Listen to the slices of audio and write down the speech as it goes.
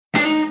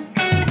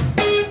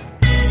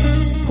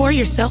Pour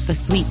yourself a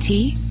sweet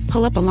tea,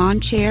 pull up a lawn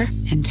chair,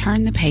 and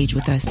turn the page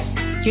with us.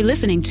 You're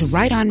listening to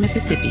Right On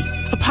Mississippi,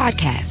 a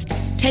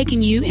podcast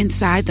taking you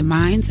inside the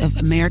minds of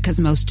America's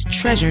most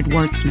treasured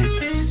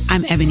wordsmiths.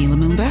 I'm Ebony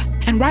Lumumba,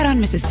 and Right On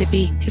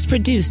Mississippi is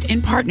produced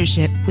in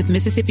partnership with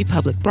Mississippi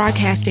Public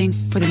Broadcasting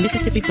for the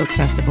Mississippi Book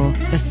Festival,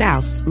 the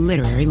South's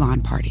literary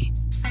lawn party.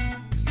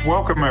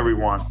 Welcome,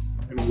 everyone,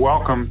 and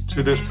welcome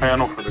to this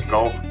panel for the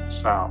Gulf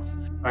South.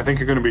 I think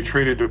you're going to be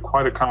treated to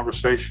quite a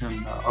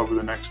conversation over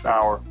the next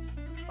hour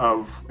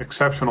of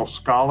exceptional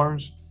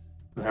scholars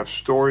that have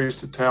stories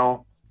to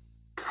tell,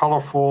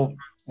 colorful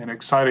and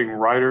exciting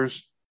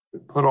writers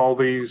that put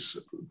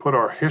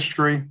our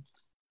history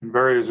and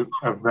various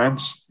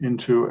events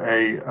into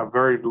a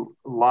very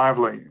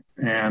lively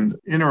and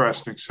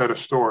interesting set of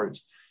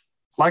stories.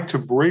 I'd like to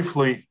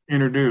briefly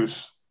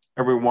introduce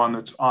everyone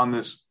that's on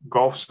this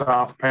Gulf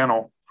South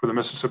panel for the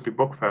Mississippi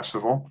Book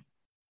Festival.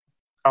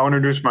 I'll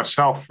introduce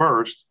myself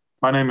first.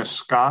 My name is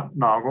Scott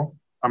Noggle.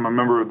 I'm a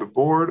member of the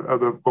board of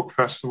the Book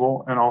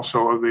Festival and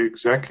also of the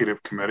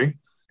executive committee,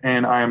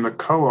 and I am the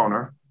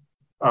co-owner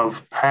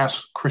of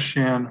Pass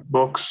Christian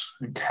Books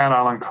and Cat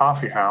Island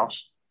Coffee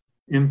House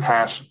in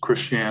Pass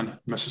Christian,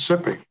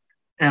 Mississippi.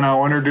 And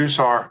I'll introduce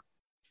our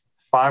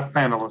 5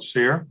 panelists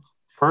here.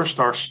 First,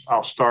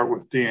 I'll start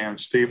with Deanne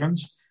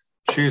Stevens.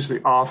 She's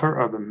the author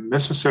of the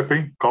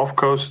Mississippi Gulf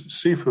Coast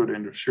Seafood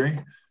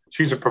Industry.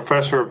 She's a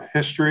professor of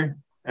history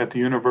at the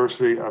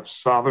University of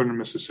Southern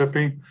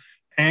Mississippi,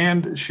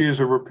 and she is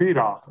a repeat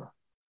author.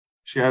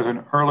 She has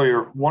an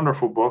earlier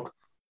wonderful book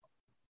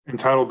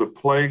entitled The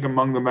Plague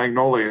Among the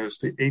Magnolias,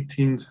 the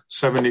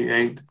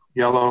 1878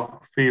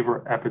 Yellow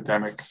Fever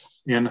Epidemic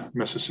in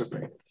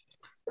Mississippi.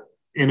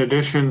 In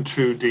addition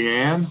to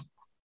Deanne,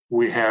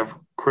 we have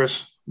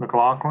Chris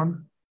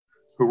McLaughlin,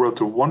 who wrote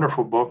the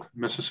wonderful book,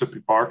 Mississippi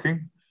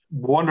Barking.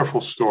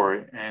 Wonderful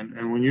story.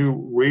 And when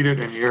you read it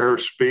and hear her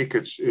speak,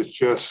 it's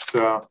just,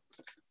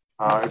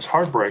 it's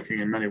heartbreaking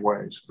in many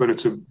ways, but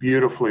it's a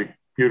beautifully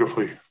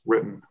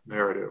written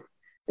narrative.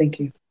 Thank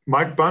you.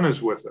 Mike Bunn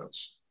is with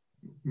us.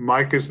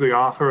 Mike is the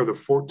author of The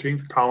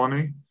 14th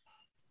Colony,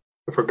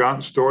 The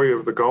Forgotten Story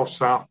of the Gulf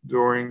South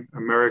During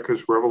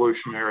America's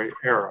Revolutionary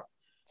Era.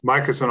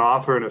 Mike is an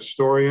author and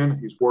historian.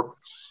 He's worked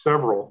with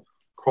several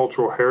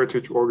cultural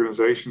heritage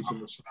organizations in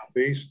the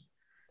Southeast.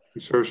 He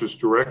serves as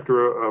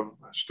director of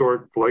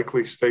historic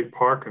Blakely State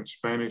Park in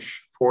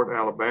Spanish Fort,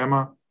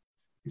 Alabama.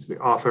 He's the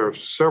author of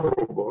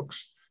several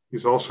books.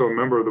 He's also a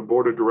member of the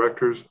board of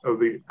directors of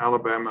the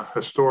Alabama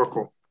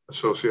Historical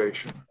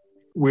Association.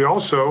 We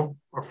also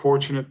are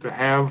fortunate to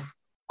have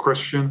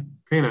Christian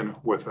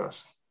Peenan with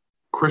us.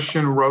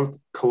 Christian wrote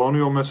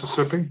Colonial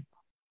Mississippi,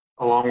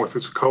 along with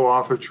his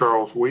co-author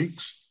Charles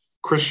Weeks.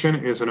 Christian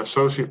is an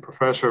associate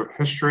professor of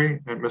history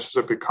at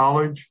Mississippi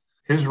College.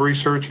 His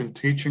research and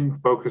teaching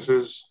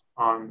focuses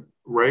on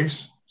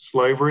race,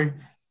 slavery,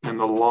 and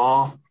the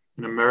law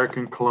in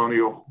American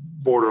colonial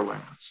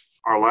borderlands.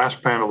 Our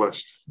last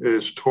panelist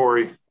is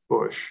Tori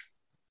Bush.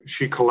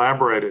 She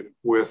collaborated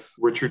with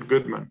Richard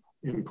Goodman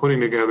in putting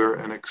together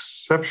an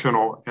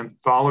exceptional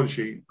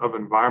anthology of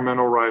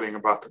environmental writing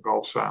about the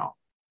Gulf South.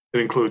 It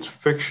includes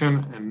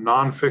fiction and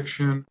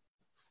nonfiction,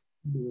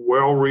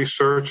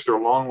 well-researched or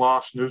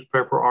long-lost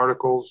newspaper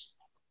articles,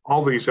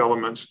 all these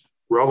elements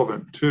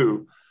relevant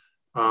to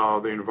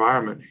the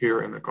environment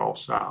here in the Gulf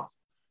South.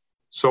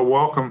 So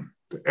welcome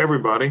to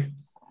everybody.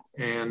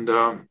 And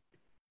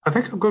I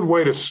think a good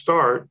way to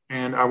start,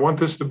 and I want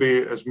this to be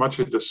as much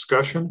a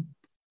discussion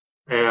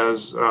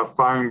as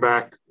firing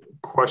back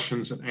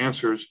questions and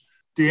answers.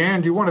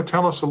 Deanne, do you want to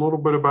tell us a little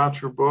bit about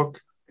your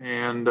book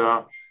and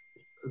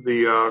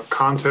the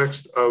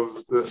context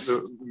of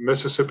the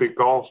Mississippi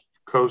Gulf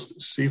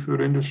Coast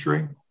seafood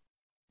industry?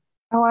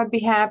 Oh, I'd be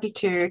happy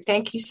to.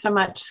 Thank you so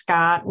much,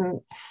 Scott. And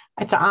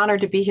it's an honor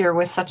to be here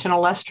with such an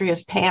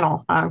illustrious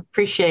panel. I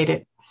appreciate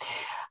it.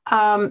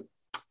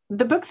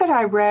 The book that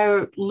I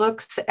wrote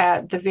looks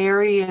at the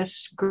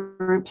various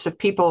groups of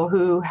people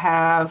who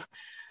have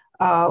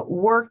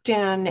worked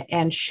in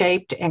and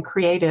shaped and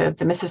created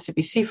the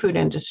Mississippi seafood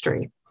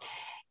industry.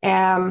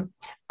 I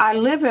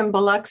live in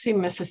Biloxi,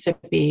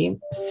 Mississippi,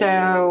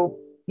 so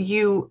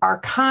you are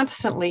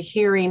constantly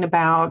hearing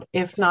about,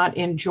 if not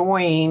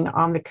enjoying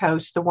on the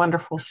coast, the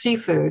wonderful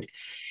seafood.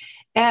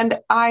 And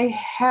I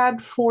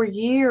had for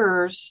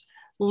years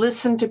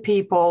listened to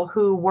people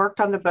who worked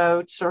on the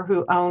boats or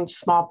who owned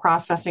small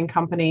processing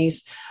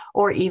companies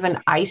or even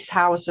ice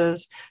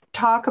houses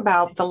talk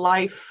about the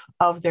life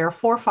of their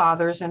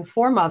forefathers and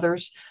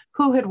foremothers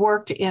who had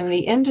worked in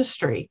the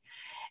industry.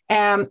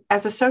 And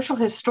as a social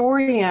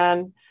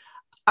historian,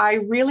 I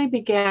really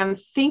began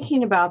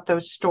thinking about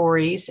those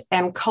stories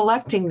and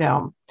collecting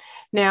them.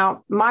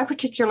 Now, my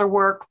particular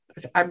work,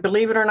 I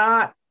believe it or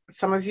not,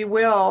 some of you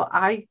will,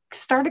 I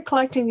started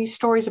collecting these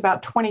stories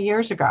about 20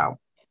 years ago.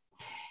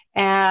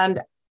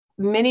 And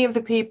many of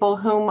the people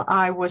whom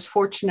I was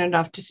fortunate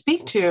enough to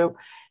speak to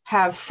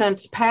have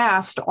since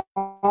passed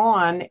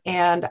on.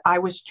 And I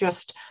was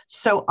just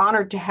so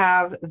honored to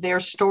have their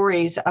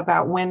stories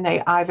about when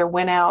they either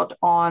went out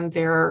on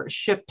their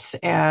ships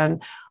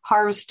and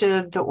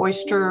harvested the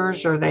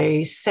oysters, or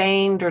they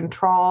seined and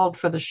trawled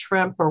for the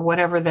shrimp, or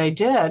whatever they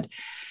did.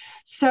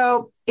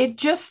 So it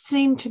just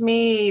seemed to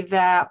me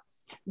that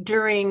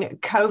during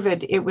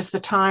COVID, it was the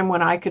time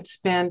when I could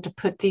spend to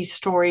put these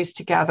stories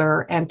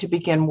together and to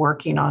begin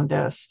working on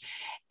this.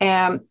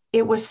 And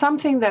it was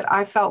something that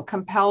I felt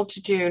compelled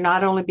to do,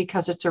 not only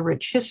because it's a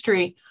rich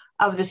history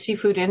of the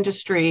seafood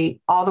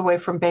industry all the way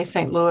from Bay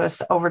St.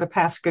 Louis over to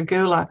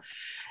Pascagoula,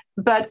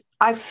 but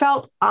I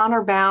felt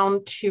honor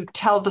bound to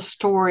tell the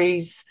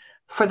stories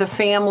for the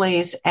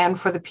families and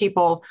for the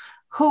people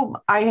whom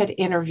I had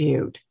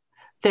interviewed.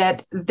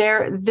 That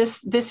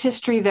this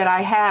history that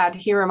I had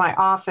here in my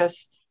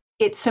office,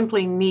 it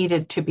simply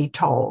needed to be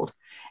told.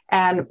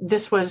 And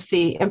this was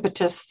the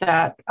impetus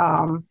that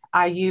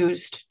I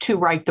used to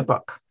write the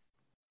book.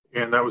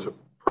 And that was a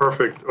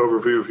perfect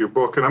overview of your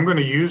book. And I'm going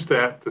to use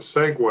that to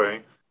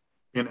segue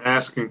in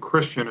asking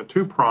Christian a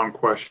two-pronged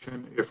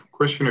question.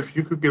 Christian, if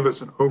you could give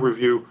us an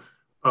overview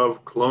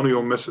of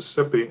colonial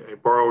Mississippi, a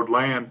borrowed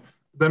land,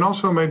 then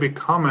also maybe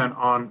comment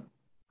on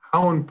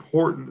how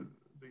important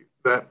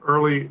that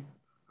early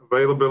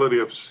availability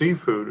of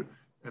seafood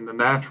and the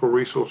natural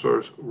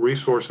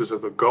resources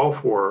of the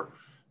Gulf were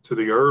to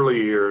the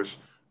early years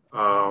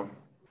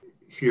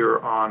here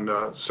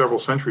on several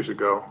centuries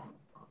ago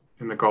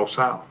in the Gulf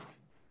South.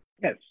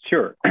 Yes,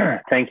 sure.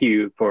 Thank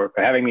you for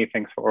having me.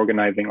 Thanks for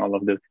organizing all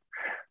of this.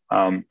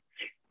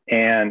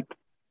 And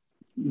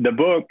the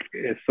book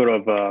is sort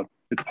of,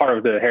 it's part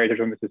of the Heritage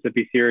of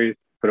Mississippi series,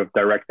 sort of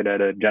directed at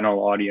a general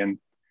audience.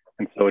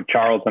 And so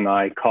Charles and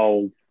I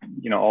culled,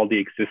 all the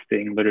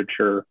existing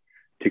literature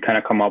to kind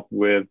of come up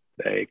with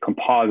a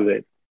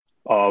composite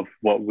of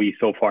what we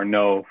so far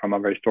know from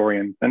other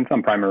historians and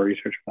some primary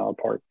research on our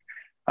part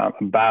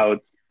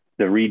about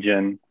the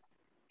region.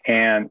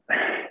 And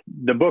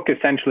the book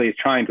essentially is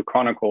trying to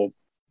chronicle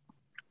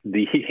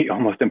the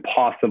almost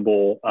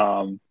impossible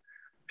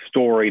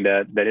story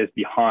that is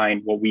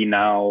behind what we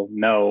now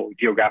know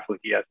geographically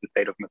as the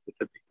state of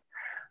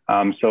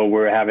Mississippi. So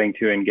we're having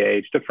to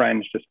engage the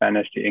French, the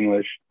Spanish, the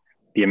English,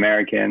 the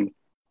Americans,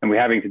 and we're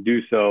having to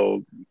do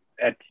so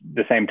at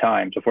the same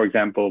time. So for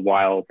example,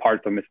 while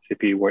parts of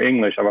Mississippi were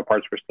English, other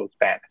parts were still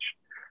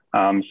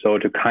Spanish. So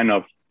to kind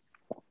of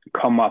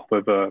come up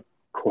with a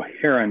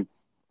coherent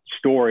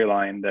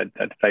storyline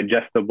that's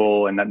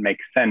digestible and that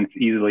makes sense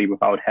easily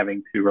without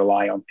having to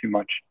rely on too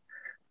much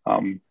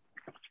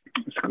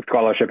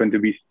scholarship and to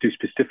be too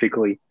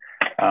specifically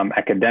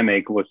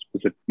academic was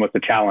a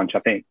challenge, I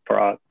think, for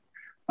us.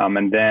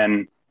 And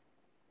then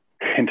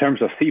in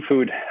terms of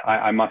seafood,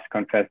 I must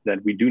confess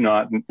that we do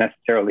not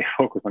necessarily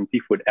focus on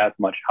seafood as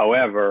much.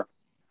 However,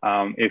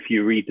 if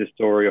you read the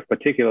story of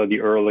particularly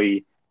the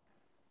early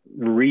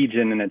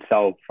region in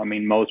itself, I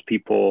mean, most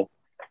people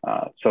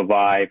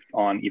survived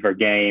on either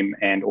game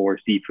and or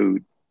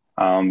seafood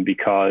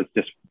because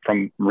just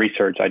from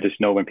research, I just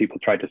know when people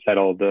tried to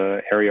settle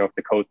the area of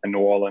the coast in New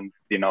Orleans,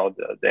 they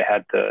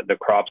had the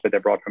crops that they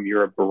brought from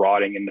Europe were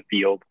rotting in the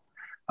field.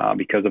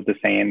 Because of the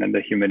sand and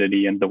the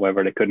humidity and the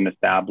weather, they couldn't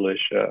establish,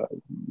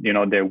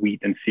 their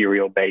wheat and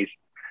cereal-based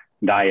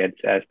diets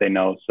as they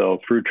know. So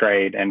through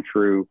trade and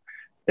through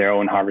their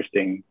own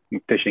harvesting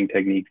and fishing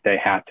techniques, they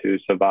had to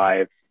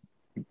survive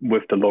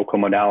with the local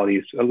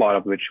modalities, a lot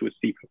of which was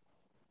seafood.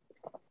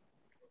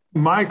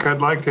 Mike,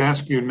 I'd like to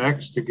ask you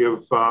next to give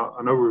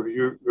an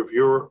overview of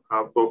your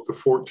book, The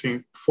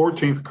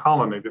 14th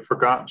Colony, The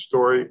Forgotten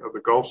Story of the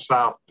Gulf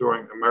South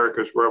During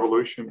America's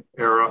Revolution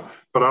Era.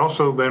 But I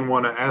also then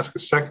want to ask a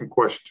second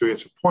question to you.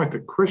 It's a point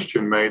that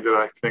Christian made that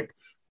I think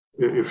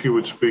if you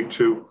would speak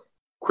to.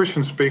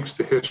 Christian speaks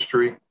to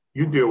history.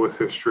 You deal with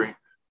history,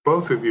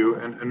 both of you.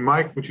 And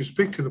Mike, would you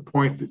speak to the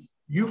point that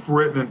you've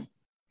written an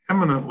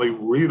eminently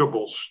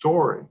readable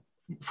story?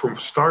 From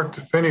start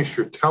to finish,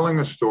 you're telling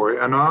a story.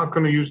 I'm not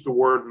going to use the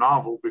word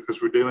novel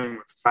because we're dealing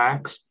with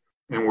facts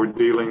and we're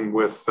dealing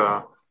with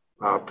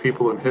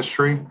people in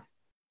history.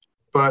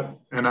 But,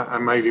 and I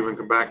might even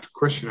come back to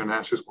Christian and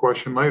ask this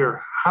question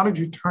later, how did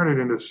you turn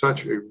it into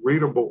such a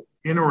readable,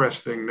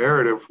 interesting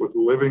narrative with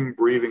living,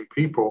 breathing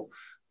people,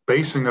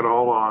 basing it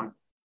all on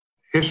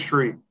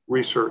history,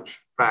 research,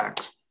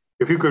 facts?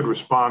 If you could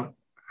respond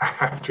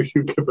after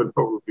you give an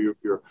overview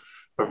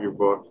of your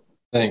book.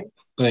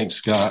 Thanks,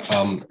 Scott.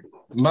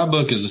 My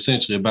book is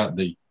essentially about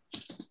the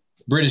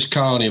British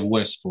colony of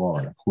West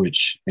Florida,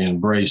 which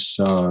embraced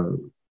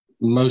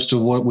most of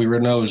what we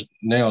know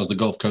now as the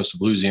Gulf Coast of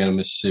Louisiana,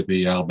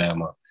 Mississippi,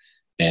 Alabama,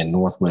 and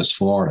Northwest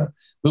Florida.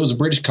 It was a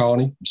British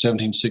colony from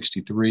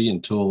 1763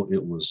 until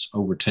it was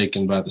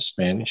overtaken by the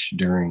Spanish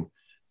during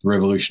the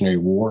Revolutionary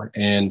War.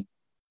 And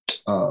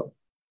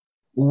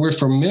we're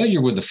familiar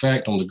with the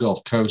fact on the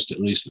Gulf Coast, at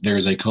least, that there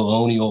is a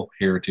colonial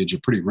heritage, a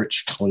pretty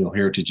rich colonial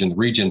heritage in the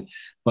region.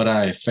 But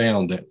I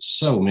found that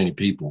so many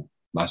people,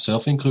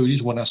 myself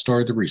included, when I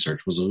started the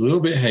research, was a little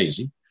bit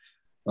hazy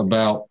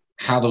about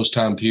how those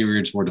time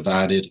periods were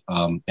divided,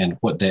 and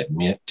what that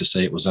meant to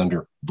say it was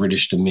under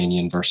British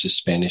dominion versus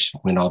Spanish,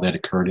 when all that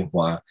occurred and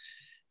why.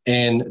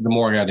 And the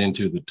more I got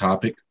into the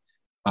topic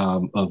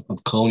of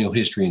colonial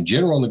history in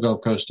general on the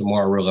Gulf Coast, the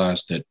more I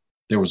realized that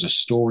there was a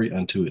story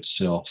unto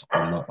itself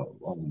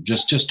on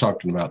just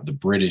talking about the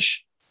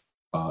British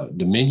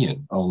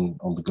dominion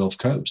on the Gulf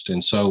Coast.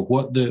 And so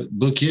what the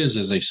book is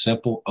a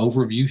simple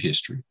overview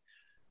history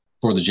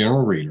for the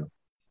general reader,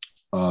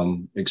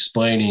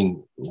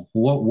 explaining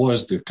what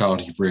was the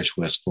colony of British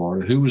West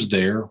Florida, who was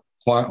there,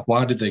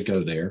 why did they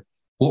go there,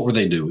 what were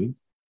they doing,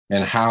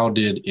 and how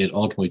did it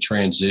ultimately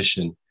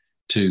transition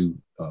to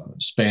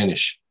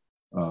Spanish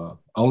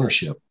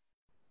ownership.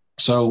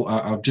 So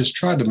I've just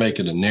tried to make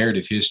it a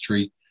narrative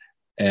history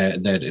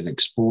that it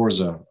explores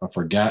a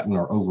forgotten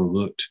or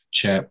overlooked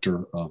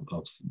chapter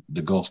of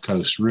the Gulf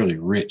Coast, really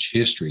rich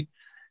history.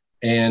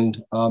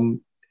 And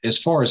as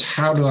far as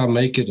how do I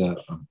make it a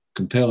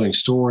compelling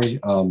story,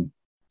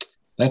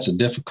 that's a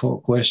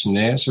difficult question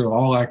to answer.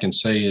 All I can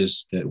say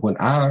is that when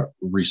I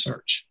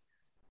research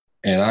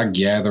and I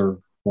gather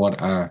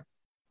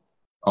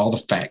all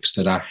the facts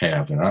that I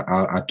have, and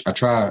I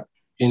try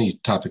any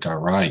topic I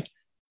write,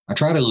 I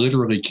try to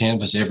literally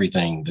canvas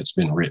everything that's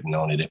been written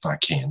on it if I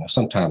can. Now,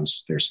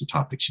 sometimes there's some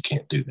topics you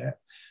can't do that,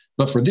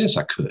 but for this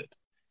I could.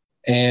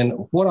 And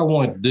what I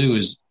wanted to do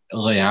is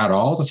lay out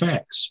all the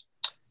facts.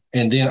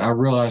 And then I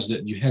realized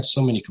that you had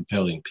so many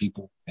compelling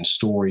people and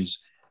stories,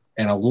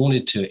 and I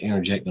wanted to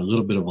interject a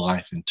little bit of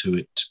life into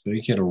it to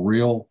make it a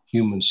real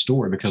human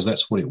story, because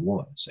that's what it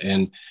was.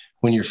 And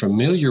when you're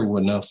familiar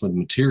enough with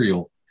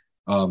material,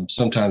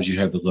 sometimes you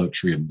have the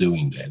luxury of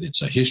doing that.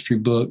 It's a history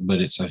book, but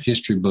it's a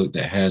history book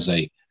that has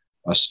a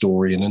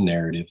story and a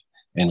narrative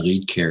and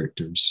lead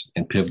characters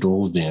and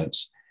pivotal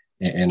events.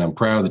 And I'm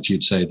proud that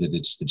you'd say that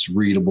it's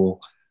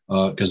readable,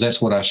 because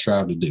that's what I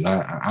strive to do.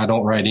 I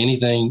don't write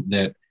anything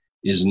that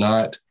is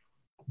not,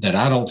 that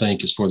I don't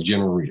think is for the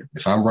general reader.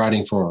 If I'm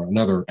writing for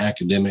another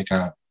academic,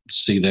 I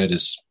see that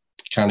as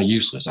kind of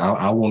useless.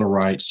 I want to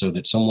write so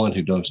that someone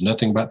who knows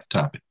nothing about the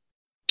topic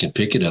can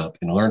pick it up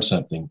and learn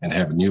something and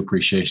have a new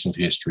appreciation of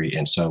history.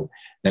 And so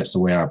that's the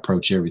way I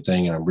approach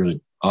everything. And I'm really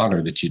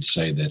honored that you'd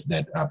say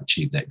that I've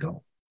achieved that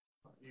goal.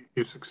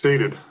 You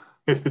succeeded.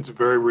 It's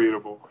very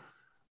readable.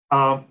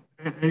 And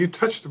you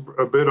touched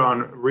a bit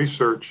on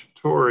research.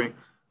 Tori,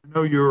 I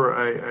know you're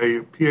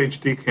a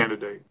PhD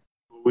candidate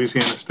at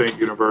Louisiana State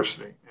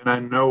University, and I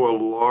know a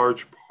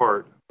large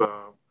part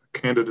of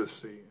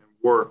candidacy and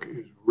work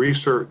is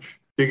research,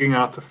 digging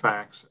out the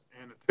facts,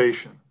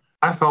 annotation.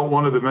 I thought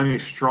one of the many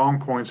strong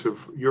points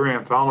of your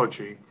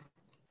anthology,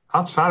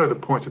 outside of the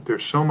point that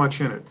there's so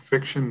much in it,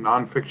 fiction,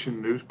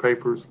 nonfiction,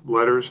 newspapers,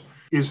 letters,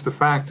 is the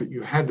fact that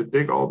you had to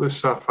dig all this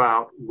stuff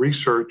out,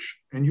 research,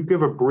 and you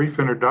give a brief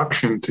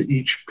introduction to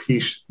each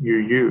piece you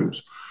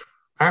use.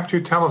 After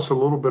you tell us a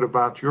little bit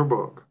about your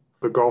book,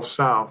 The Gulf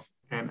South,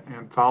 an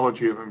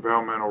anthology of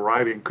environmental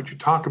writing, could you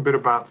talk a bit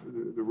about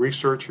the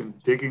research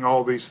and digging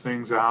all these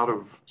things out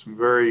of some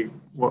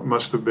what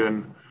must have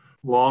been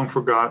long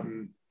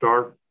forgotten,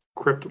 dark,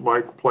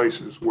 crypt-like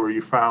places where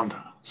you found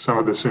some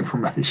of this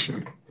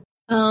information?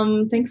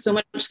 Thanks so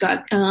much,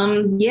 Scott.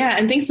 And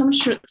thanks so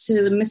much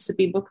to the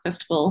Mississippi Book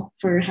Festival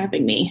for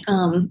having me.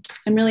 I'm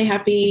really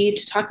happy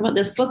to talk about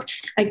this book.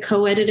 I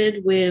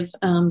co-edited with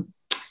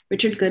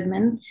Richard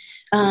Goodman.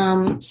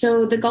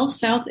 So The Gulf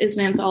South is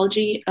an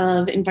anthology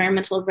of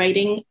environmental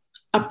writing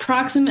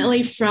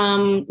approximately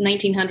from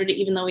 1900,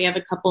 even though we have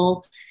a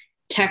couple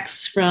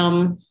texts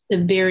from the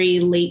very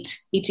late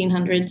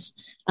 1800s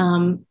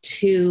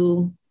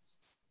to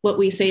what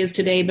we say is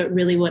today, but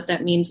really what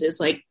that means is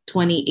like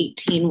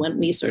 2018 when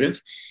we sort of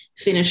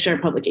finished our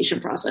publication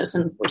process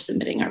and we're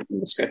submitting our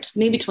manuscript,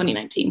 maybe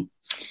 2019.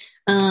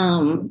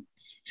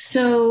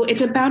 So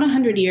it's about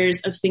 100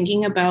 years of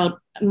thinking about,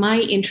 my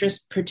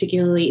interest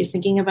particularly is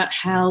thinking about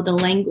how the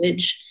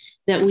language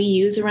that we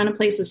use around a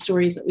place, the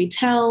stories that we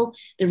tell,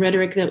 the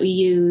rhetoric that we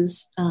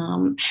use,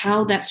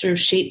 how that sort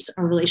of shapes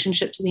our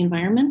relationship to the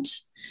environment.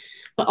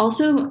 But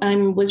also I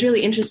was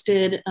really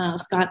interested,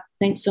 Scott,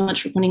 thanks so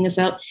much for pointing this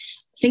out,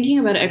 thinking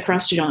about it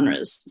across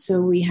genres. So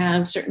we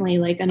have certainly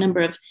like a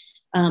number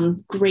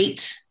of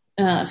great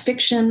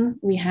fiction.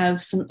 We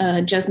have some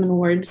Jesmyn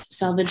Ward's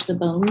Salvage the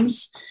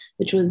Bones,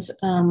 which was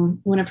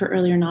one of her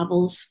earlier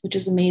novels, which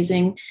is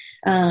amazing.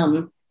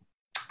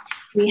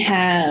 We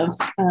have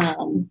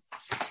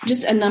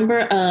just a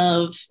number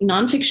of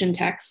nonfiction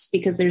texts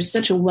because there's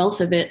such a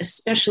wealth of it,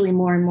 especially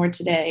more and more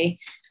today.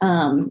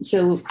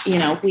 So,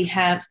 we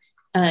have,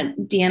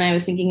 Deanna, I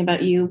was thinking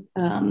about you.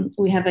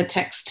 We have a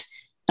text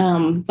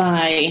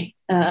by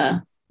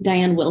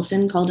Diane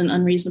Wilson called An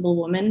Unreasonable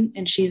Woman.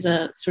 And she's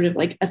a sort of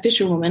like a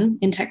fisherwoman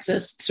in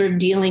Texas, sort of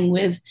dealing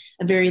with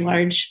a very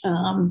large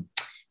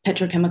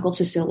petrochemical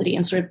facility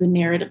and sort of the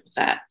narrative of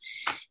that.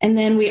 And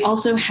then we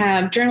also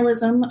have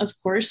journalism, of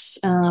course.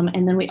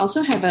 And then we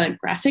also have a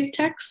graphic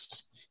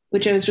text,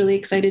 which I was really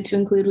excited to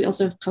include. We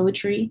also have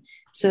poetry.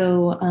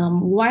 So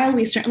while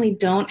we certainly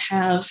don't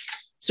have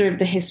sort of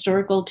the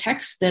historical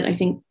text that I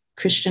think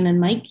Christian and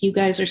Mike, you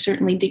guys are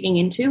certainly digging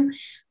into.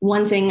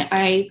 One thing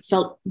I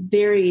felt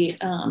very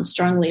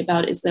strongly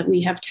about is that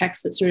we have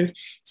texts that sort of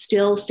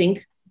still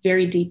think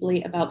very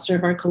deeply about sort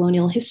of our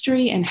colonial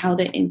history and how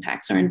that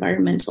impacts our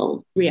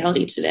environmental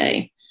reality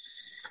today.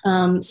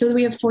 So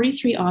we have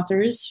 43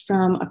 authors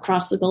from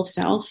across the Gulf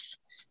South,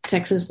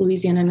 Texas,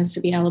 Louisiana,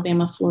 Mississippi,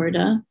 Alabama,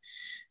 Florida.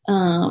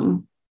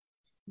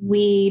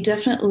 We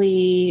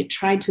definitely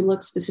tried to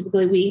look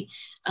specifically.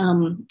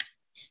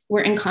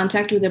 We're in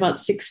contact with about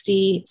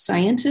 60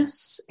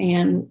 scientists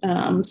and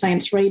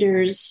science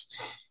writers,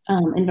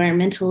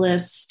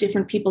 environmentalists,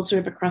 different people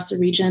sort of across the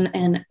region,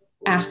 and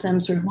asked them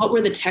sort of what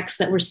were the texts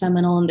that were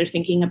seminal in their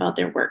thinking about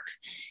their work.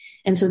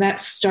 And so that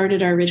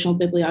started our original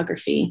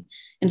bibliography.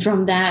 And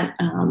from that,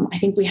 I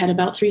think we had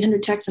about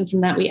 300 texts, and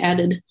from that we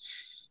added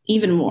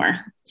even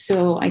more.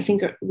 So I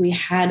think we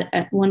had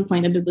at one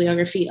point a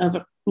bibliography of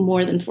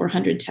more than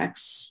 400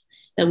 texts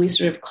that we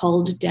sort of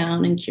culled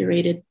down and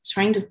curated,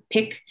 trying to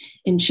pick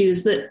and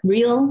choose. The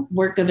real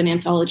work of an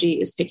anthology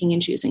is picking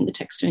and choosing the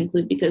text to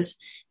include, because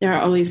there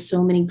are always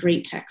so many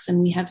great texts,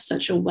 and we have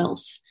such a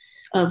wealth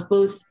of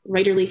both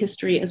writerly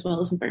history as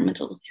well as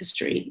environmental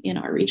history in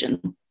our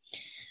region.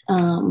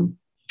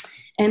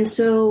 And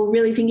so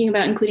really thinking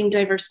about including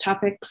diverse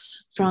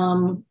topics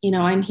from,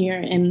 I'm here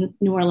in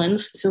New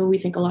Orleans, so we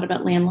think a lot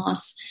about land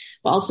loss,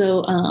 but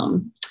also,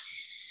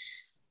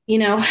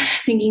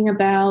 thinking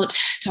about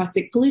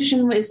toxic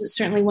pollution is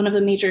certainly one of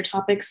the major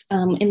topics.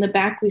 In the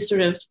back, we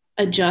sort of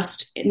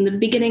adjust. In the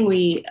beginning,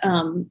 we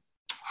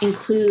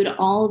include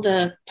all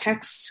the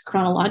texts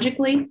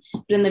chronologically,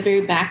 but in the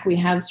very back, we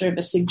have sort of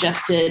a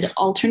suggested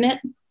alternate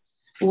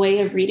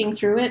way of reading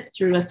through it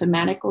through a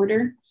thematic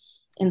order,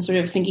 and sort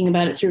of thinking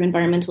about it through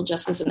environmental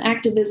justice and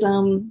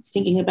activism,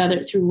 thinking about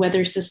it through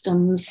weather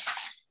systems,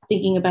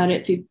 thinking about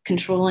it through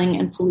controlling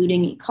and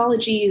polluting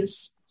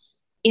ecologies,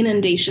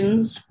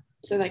 inundations,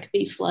 so that could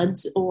be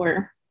floods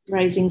or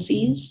rising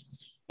seas,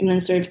 and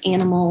then sort of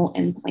animal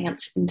and plant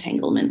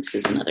entanglements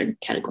is another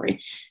category.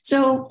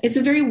 So it's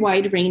a very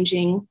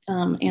wide-ranging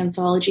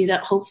anthology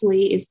that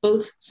hopefully is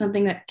both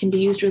something that can be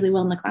used really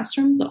well in the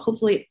classroom, but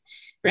hopefully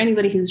for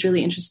anybody who's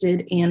really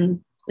interested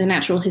in the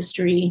natural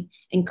history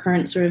and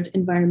current sort of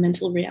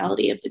environmental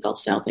reality of the Gulf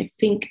South, I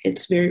think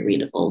it's very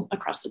readable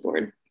across the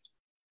board.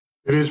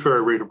 It is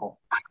very readable.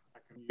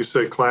 You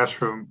say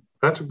classroom,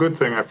 that's a good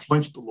thing. I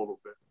flinched a little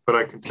bit, but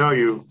I can tell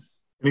you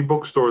any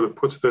bookstore that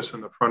puts this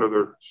in the front of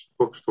their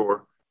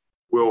bookstore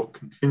will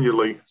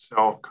continually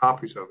sell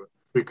copies of it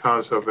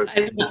because of its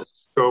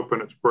scope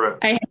and its breadth.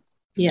 I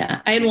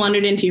had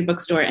wandered into your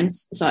bookstore and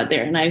saw it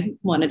there, and I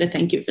wanted to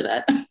thank you for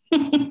that.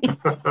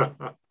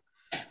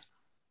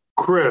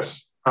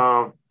 Chris,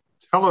 tell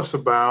us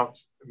about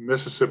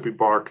Mississippi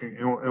Barking.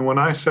 And when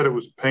I said it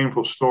was a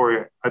painful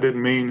story, I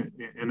didn't mean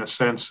in a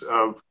sense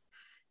of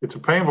it's a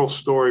painful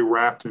story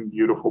wrapped in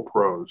beautiful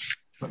prose.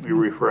 Let me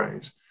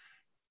rephrase.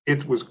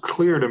 It was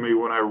clear to me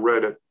when I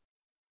read it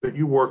that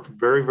you worked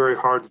very, very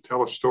hard to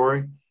tell a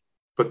story,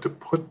 but to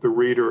put the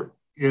reader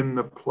in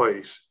the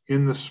place,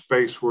 in the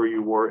space where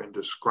you were, and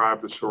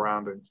describe the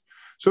surroundings.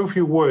 So if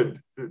you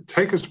would,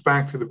 take us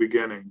back to the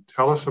beginning.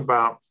 Tell us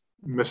about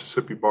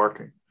Mississippi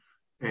Barking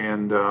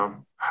and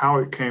how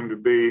it came to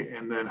be,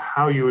 and then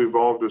how you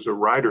evolved as a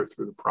writer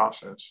through the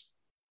process.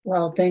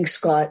 Well, thanks,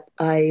 Scott.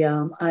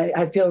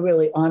 I feel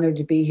really honored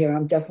to be here.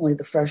 I'm definitely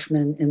the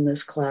freshman in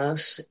this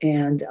class,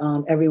 and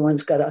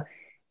everyone's got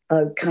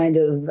a kind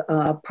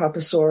of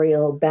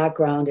professorial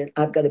background, and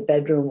I've got a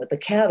bedroom with a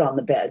cat on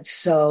the bed.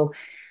 So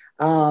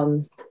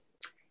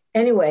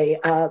anyway,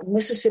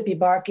 Mississippi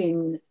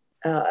Barking,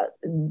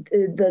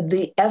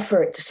 the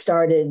effort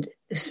started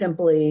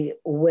simply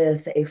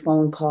with a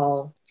phone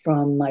call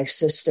from my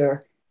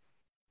sister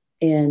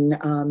in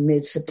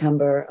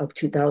mid-September of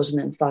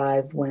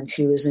 2005 when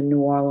she was in New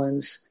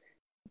Orleans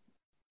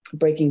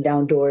breaking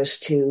down doors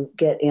to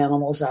get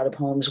animals out of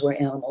homes where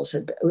animals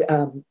had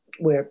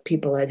where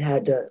people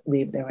had to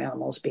leave their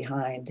animals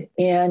behind.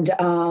 And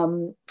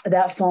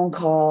that phone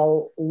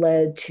call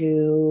led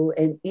to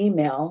an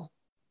email,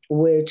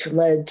 which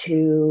led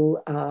to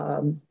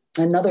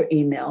another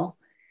email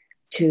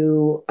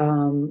to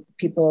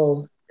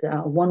people,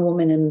 one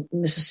woman in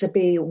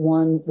Mississippi,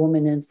 one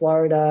woman in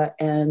Florida,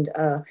 and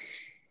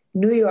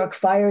New York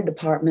Fire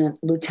Department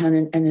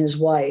lieutenant and his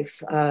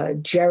wife.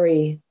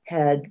 Jerry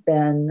had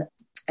been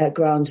at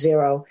Ground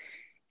Zero,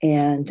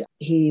 and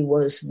he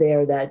was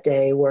there that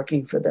day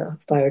working for the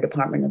Fire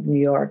Department of New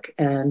York.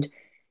 And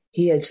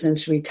he had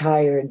since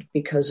retired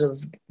because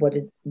of what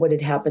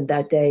had happened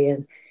that day.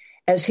 And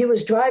as he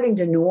was driving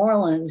to New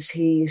Orleans,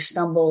 he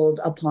stumbled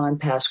upon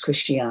Pass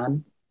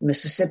Christian,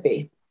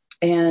 Mississippi.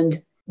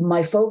 And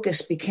my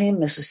focus became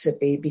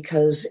Mississippi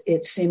because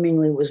it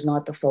seemingly was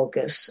not the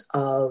focus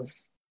of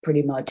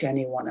pretty much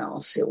anyone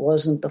else. It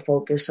wasn't the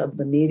focus of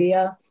the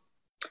media.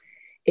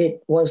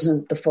 It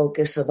wasn't the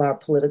focus of our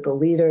political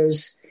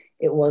leaders.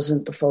 It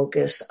wasn't the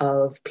focus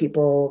of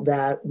people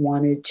that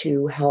wanted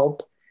to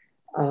help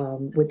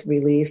with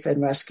relief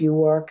and rescue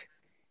work.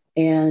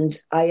 And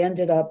I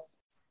ended up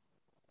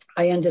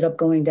I ended up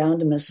going down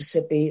to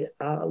Mississippi,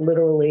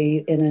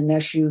 literally in an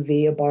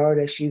SUV, a borrowed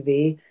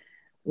SUV,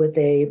 with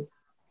a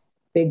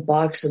big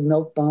box of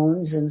milk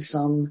bones and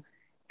some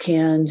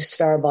canned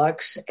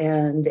Starbucks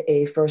and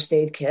a first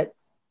aid kit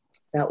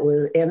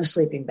and a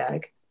sleeping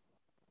bag.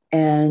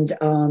 And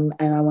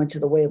I went to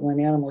the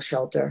Waveland Animal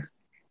Shelter.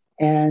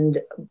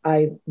 And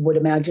I would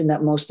imagine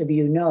that most of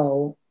you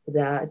know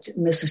that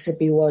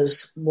Mississippi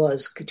was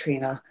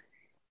Katrina,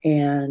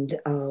 and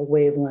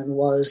Waveland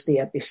was the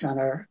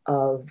epicenter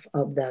of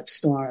that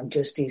storm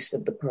just east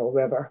of the Pearl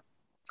River.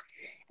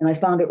 And I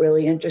found it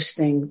really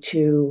interesting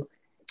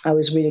I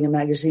was reading a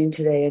magazine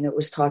today, and it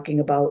was talking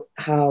about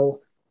how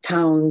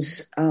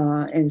towns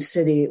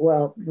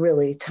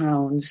really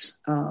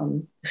towns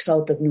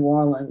south of New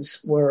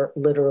Orleans were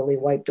literally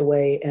wiped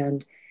away,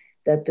 and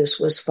that this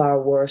was far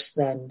worse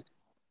than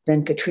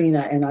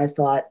Katrina. And I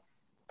thought,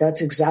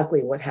 that's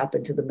exactly what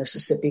happened to the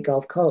Mississippi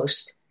Gulf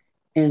Coast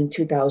in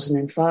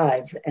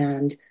 2005.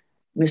 And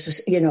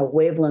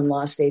Waveland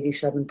lost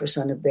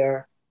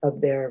 87%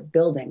 of their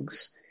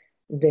buildings.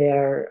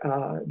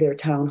 Their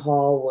town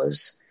hall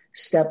was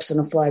steps and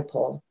a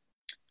flagpole.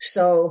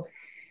 So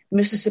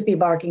Mississippi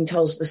Barking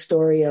tells the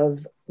story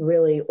of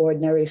really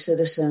ordinary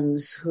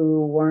citizens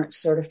who weren't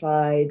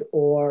certified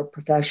or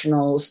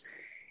professionals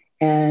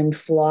and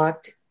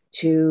flocked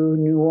to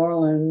New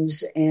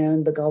Orleans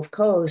and the Gulf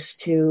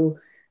Coast to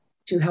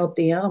help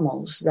the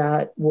animals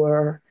that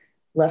were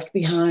left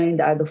behind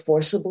either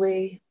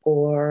forcibly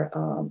or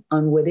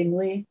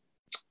unwittingly,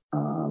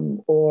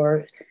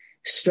 or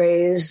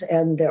strays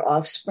and their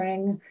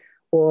offspring,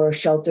 or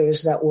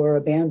shelters that were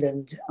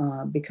abandoned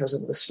because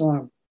of the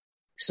storm.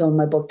 So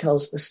my book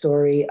tells the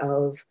story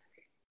of,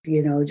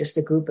 just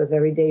a group of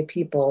everyday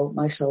people,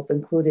 myself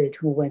included,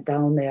 who went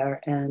down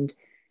there and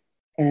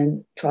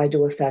tried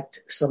to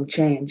affect some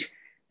change.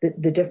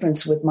 The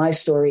difference with my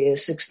story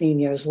is 16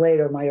 years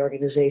later, my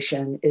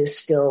organization is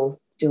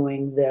still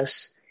doing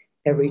this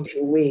every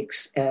 2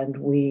 weeks. And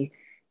we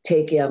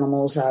take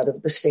animals out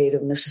of the state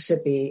of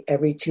Mississippi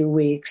every 2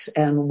 weeks.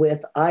 And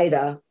with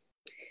Ida,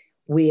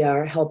 we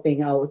are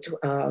helping out,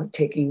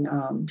 taking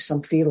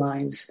some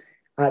felines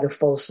out of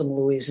Folsom,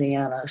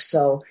 Louisiana.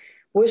 So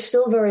we're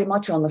still very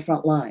much on the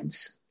front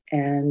lines.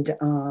 And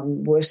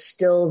we're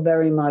still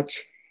very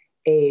much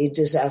a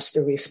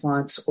disaster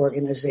response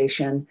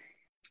organization,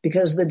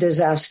 because the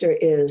disaster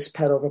is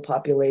pet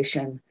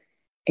overpopulation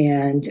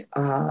and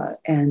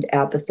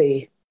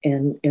apathy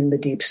in the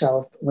Deep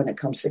South when it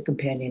comes to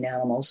companion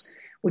animals,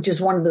 which is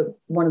one of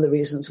the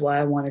reasons why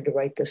I wanted to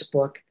write this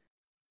book,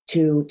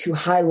 to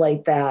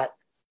highlight that,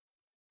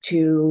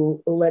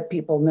 to let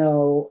people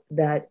know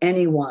that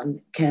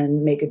anyone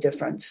can make a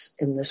difference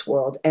in this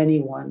world.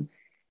 Anyone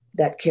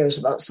that cares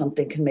about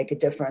something can make a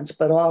difference,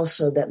 but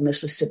also that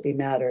Mississippi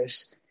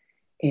matters.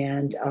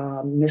 And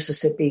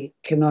Mississippi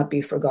cannot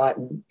be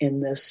forgotten in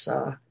this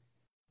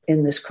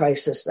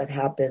crisis that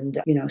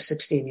happened,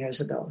 16 years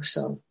ago.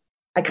 So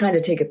I kind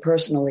of take it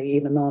personally,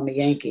 even though I'm a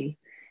Yankee,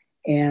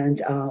 and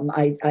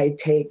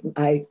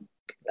I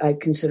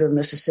consider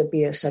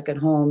Mississippi a second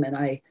home, and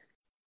I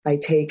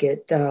take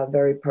it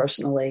very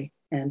personally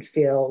and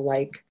feel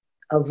like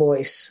a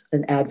voice,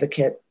 an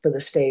advocate for the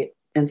state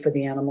and for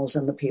the animals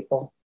and the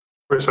people.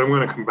 Chris, I'm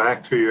going to come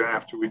back to you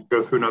after we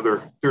go through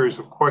another series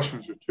of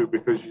questions or two,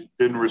 because you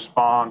didn't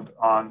respond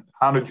on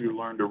how did you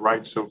learn to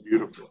write so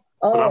beautifully.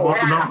 Oh,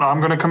 I'm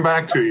going to come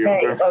back to you.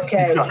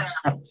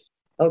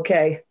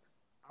 Okay.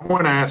 I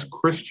want to ask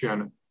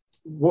Christian,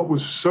 what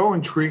was so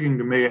intriguing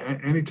to me,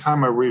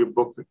 anytime I read a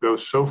book that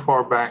goes so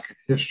far back in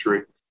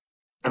history,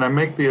 and I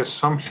make the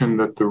assumption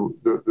that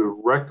the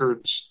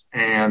records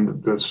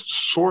and the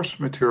source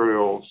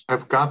materials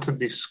have got to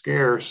be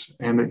scarce,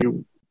 and that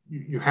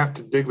you have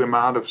to dig them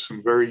out of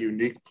some very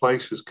unique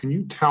places. Can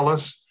you tell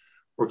us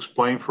or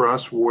explain for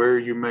us where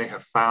you may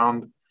have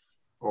found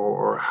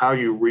or how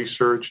you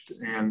researched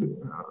and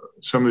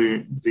some of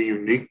the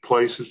unique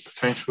places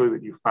potentially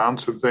that you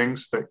found some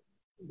things that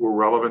were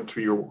relevant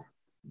to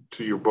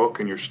your book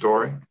and your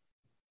story?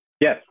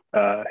 Yes,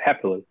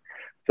 happily.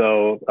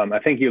 So I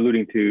think you're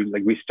alluding to,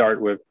 we start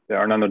with the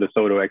Hernando de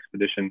Soto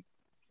expedition,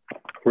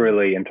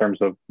 really, in terms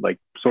of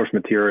source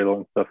material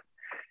and stuff.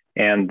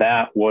 And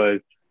that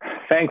was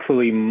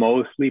thankfully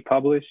mostly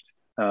published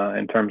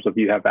in terms of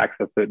you have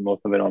access to it,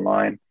 most of it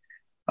online.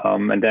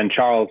 And then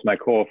Charles, my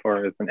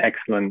co-author, is an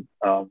excellent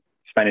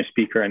Spanish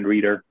speaker and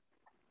reader.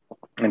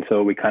 And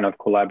so we kind of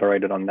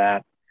collaborated on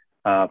that.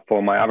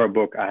 For my other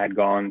book, I had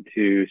gone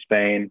to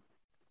Spain,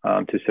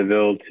 to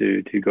Seville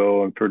to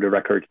go and prove the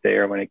records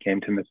there when it came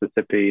to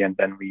Mississippi. And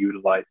then we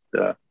utilized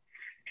the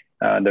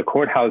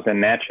courthouse in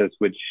Natchez,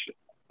 which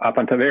up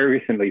until very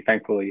recently,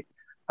 thankfully,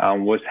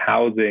 was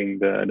housing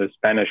the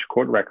Spanish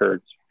court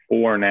records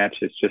for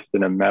Natchez just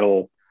in a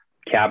metal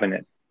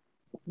cabinet.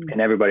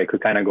 And everybody could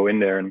kind of go in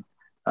there and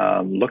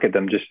look at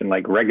them just in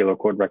regular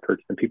court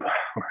records, and people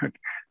weren't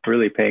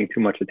really paying too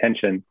much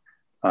attention.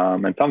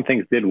 And some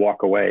things did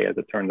walk away, as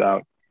it turns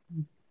out.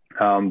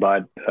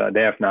 But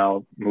they have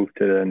now moved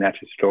to the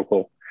Natchez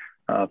Historical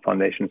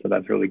Foundation, so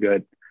that's really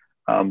good.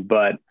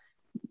 But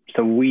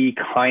So we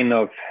kind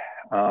of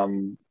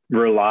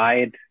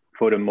relied,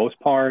 for the most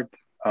part,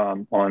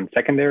 on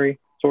secondary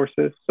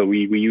sources. So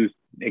we used,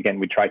 again,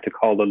 we tried to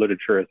call the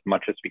literature as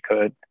much as we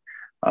could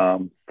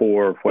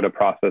for the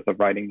process of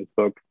writing this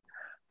book.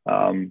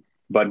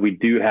 But we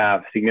do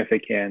have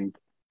significant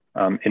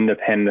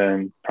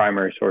independent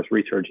primary source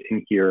research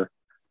in here.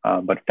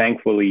 But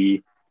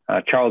thankfully,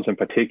 Charles in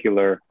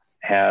particular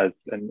has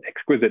an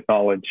exquisite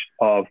knowledge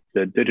of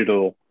the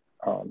digital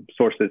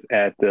sources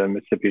at the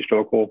Mississippi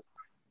Historical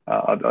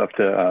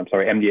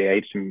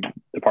MDAH,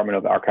 Department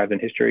of Archives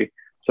and History.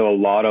 So a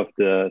lot of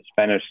the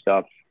Spanish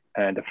stuff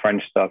and the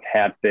French stuff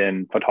had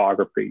been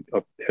photography.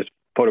 There's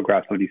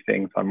photographs of these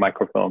things on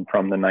microfilm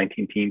from the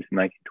 1910s and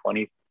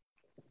 1920s.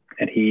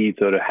 And he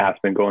sort of has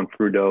been going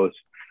through those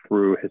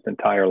through his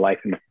entire life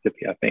in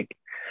Mississippi, I think.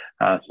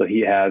 So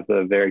he has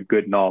a very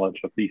good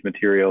knowledge of these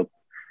materials.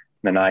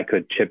 And then I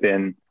could chip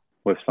in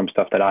with some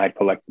stuff that I had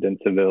collected in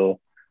Seville.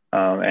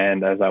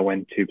 And as I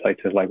went to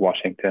places like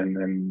Washington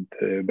and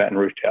to Baton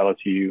Rouge to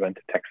LSU and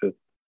to Texas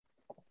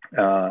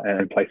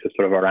and places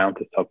sort of around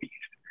the Southeast,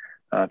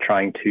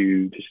 trying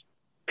to just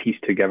piece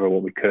together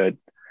what we could.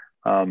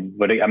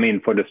 But I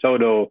mean, for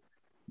DeSoto,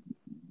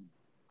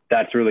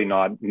 that's really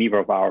neither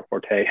of our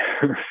forte.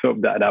 So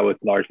that was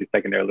largely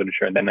secondary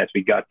literature. And then as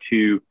we got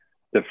to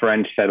the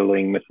French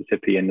settling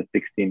Mississippi in the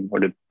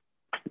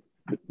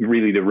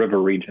really the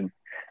river region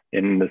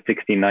in the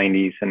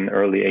 1690s and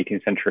early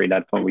 18th century,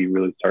 that's when we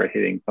really started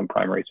hitting some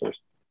primary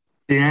sources.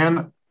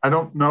 Deanne, I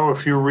don't know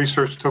if your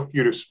research took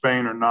you to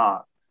Spain or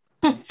not.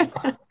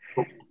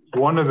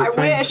 One of the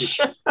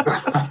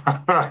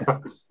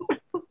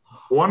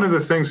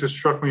things that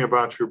struck me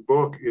about your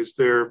book is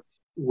there,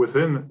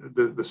 within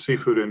the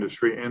seafood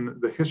industry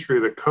and the history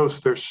of the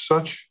coast, there's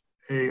such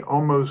a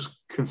almost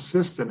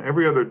consistent,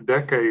 every other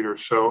decade or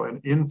so,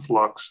 an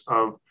influx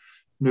of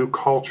new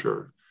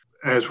culture.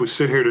 As we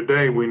sit here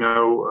today, we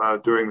know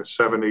during the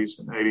 70s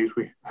and 80s,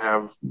 we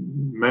have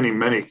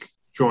many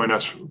join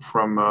us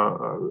from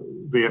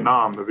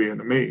Vietnam, the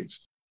Vietnamese.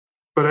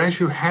 But as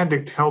you had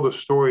to tell the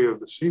story of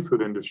the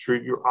seafood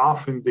industry, you're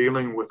often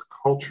dealing with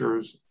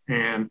cultures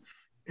and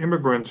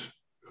immigrants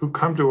who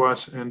come to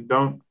us and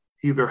don't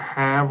either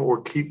have or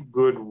keep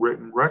good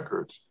written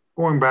records.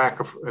 Going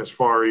back as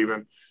far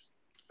even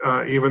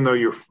though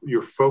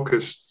you're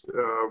focused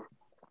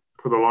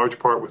for the large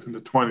part within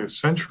the 20th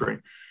century,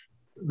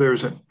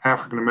 there's an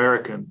African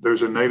American,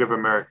 there's a Native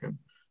American,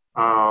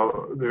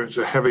 there's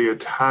a heavy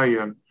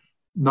Italian.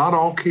 Not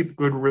all keep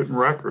good written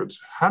records.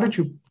 How did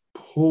you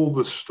pull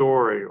the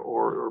story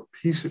or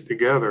piece it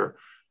together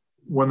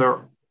when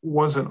there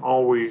wasn't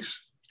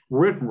always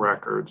written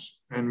records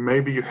and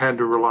maybe you had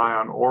to rely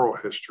on oral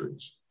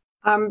histories?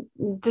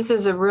 This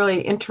is a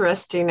really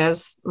interesting,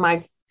 as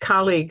my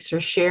colleagues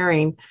are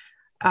sharing,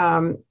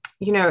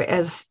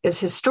 as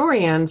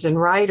historians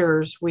and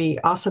writers, we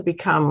also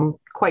become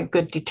quite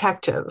good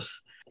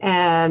detectives.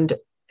 And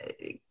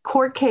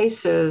court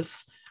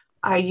cases,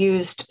 I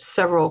used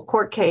several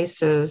court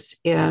cases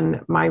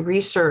in my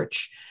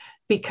research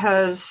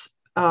because,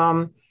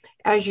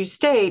 as you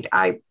state,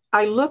 I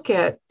look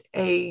at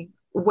a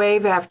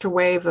wave after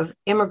wave of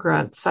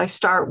immigrants. I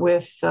start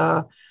with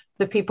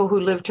the people who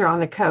lived here on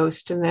the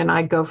coast, and then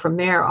I go from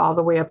there all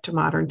the way up to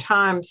modern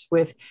times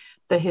with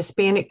the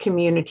Hispanic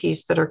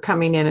communities that are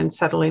coming in and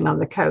settling on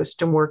the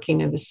coast and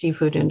working in the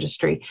seafood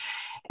industry.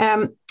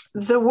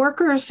 The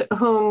workers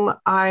whom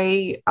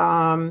I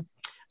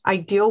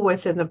deal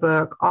with in the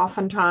book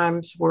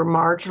oftentimes were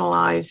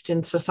marginalized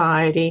in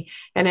society,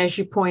 and as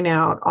you point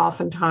out,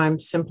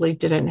 oftentimes simply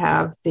didn't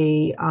have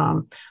the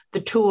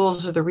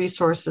tools or the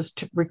resources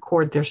to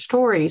record their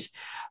stories.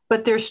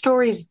 But their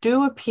stories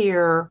do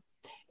appear,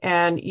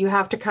 and you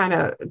have to kind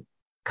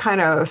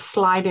of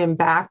slide in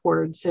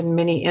backwards in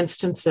many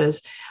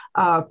instances,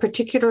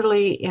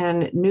 particularly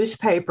in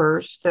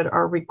newspapers that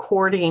are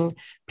recording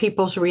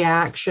people's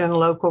reaction,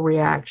 local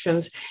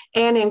reactions,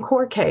 and in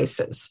court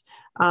cases.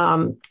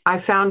 I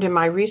found in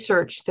my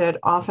research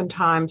that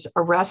oftentimes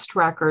arrest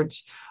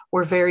records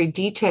were very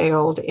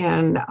detailed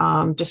in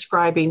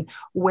describing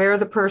where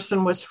the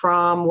person was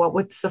from, what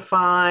was the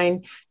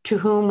fine, to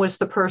whom was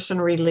the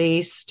person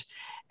released.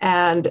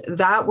 And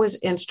that was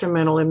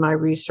instrumental in my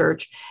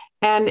research.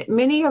 And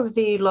many of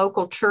the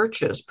local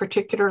churches,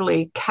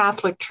 particularly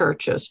Catholic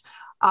churches,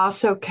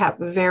 also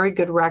kept very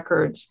good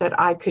records that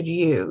I could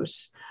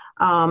use.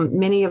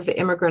 Many of the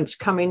immigrants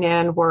coming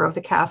in were of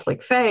the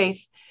Catholic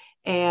faith,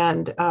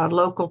 and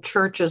local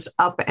churches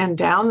up and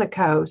down the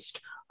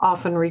coast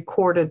often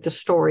recorded the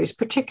stories,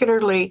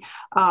 particularly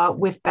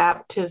with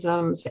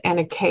baptisms and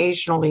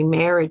occasionally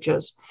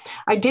marriages.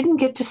 I didn't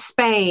get to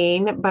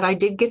Spain, but I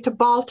did get to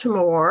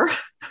Baltimore.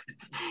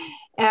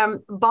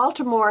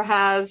 Baltimore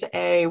has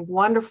a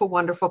wonderful,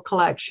 wonderful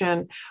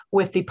collection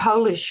with the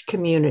Polish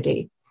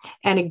community.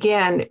 And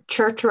again,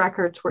 church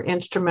records were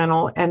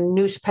instrumental and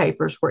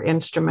newspapers were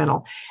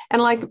instrumental.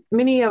 And like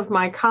many of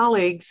my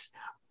colleagues,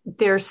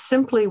 there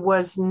simply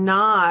was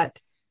not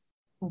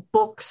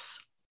books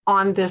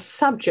on this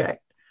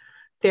subject.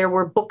 There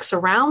were books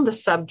around the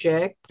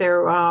subject.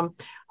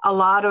 a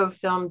lot of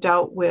them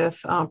dealt with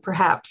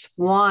perhaps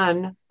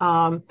one.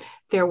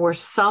 There were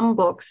some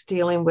books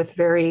dealing with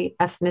very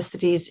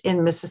ethnicities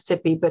in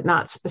Mississippi, but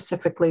not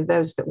specifically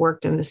those that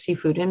worked in the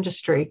seafood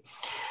industry.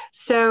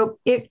 So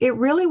it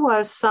really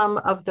was some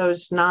of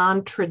those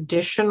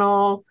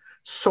non-traditional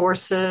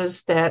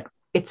sources that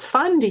it's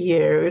fun to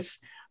use,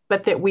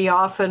 but that we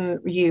often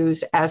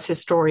use as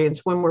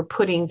historians when we're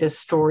putting this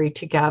story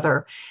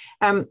together.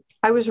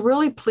 I was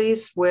really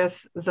pleased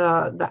with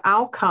the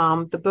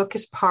outcome. The book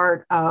is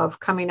part of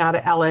coming out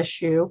of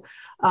LSU,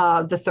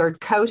 the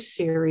Third Coast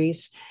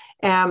series.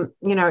 And,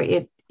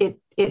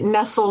 it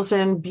nestles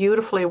in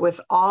beautifully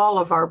with all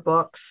of our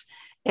books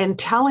and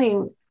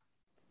telling,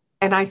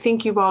 and I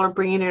think you all are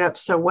bringing it up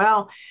so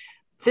well,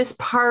 this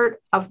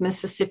part of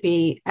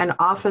Mississippi and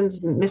often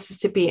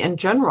Mississippi in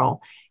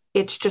general,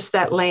 it's just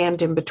that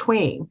land in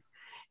between.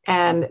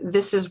 And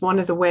this is one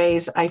of the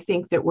ways I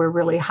think that we're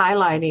really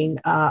highlighting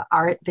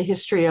the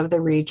history of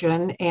the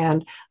region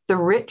and the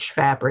rich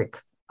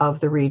fabric of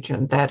the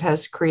region that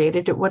has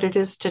created it what it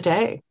is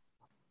today.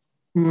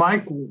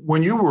 Mike,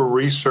 when you were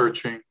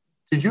researching,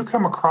 did you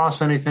come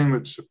across anything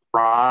that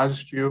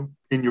surprised you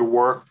in your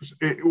work?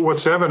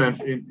 What's evident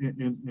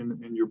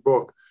in your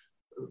book,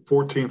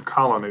 14th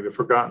Colony, The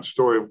Forgotten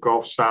Story of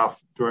Gulf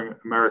South During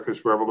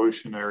America's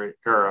Revolutionary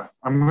Era.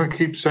 I'm going to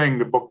keep saying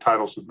the book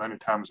titles as many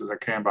times as I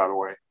can, by the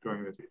way,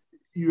 doing this.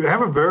 You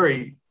have a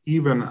very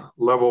even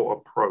level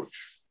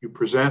approach. You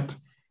present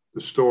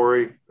the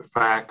story, the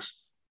facts,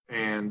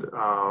 and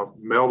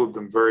melded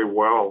them very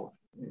well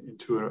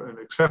into an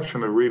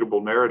exceptionally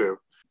readable narrative.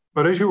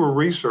 But as you were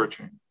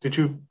researching, did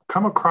you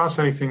come across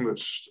anything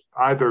that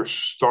either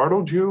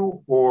startled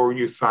you or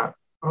you thought,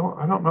 oh,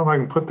 I don't know if I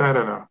can put that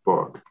in a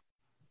book?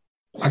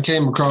 I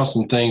came across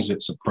some things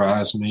that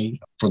surprised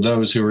me. For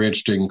those who are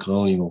interested in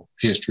colonial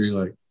history,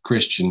 like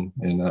Christian,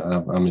 and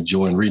I'm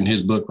enjoying reading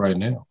his book right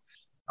now,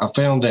 I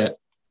found that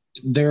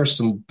there are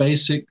some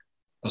basic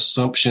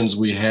assumptions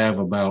we have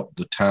about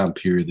the time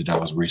period that I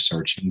was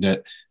researching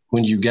that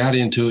when you got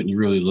into it and you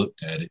really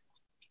looked at it,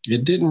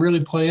 it didn't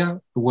really play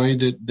out the way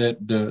that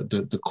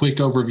the quick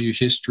overview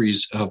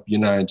histories of the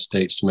United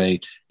States may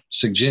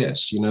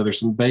suggest. There's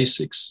some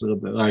basics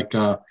like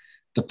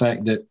the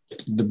fact that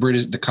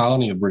the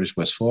colony of British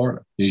West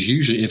Florida is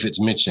usually, if it's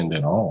mentioned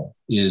at all,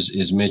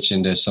 is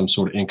mentioned as some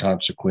sort of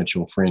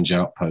inconsequential fringe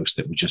outpost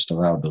that was just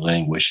allowed to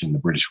languish, and the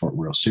British weren't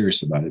real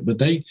serious about it. But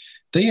they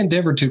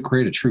endeavored to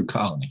create a true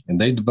colony,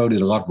 and they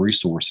devoted a lot of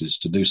resources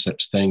to do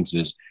such things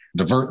as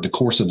divert the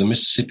course of the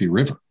Mississippi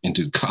River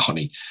into the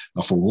colony,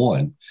 for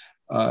one.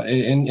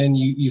 And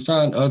you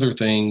find other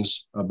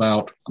things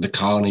about the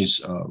colony's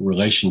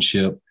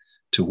relationship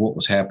to what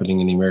was happening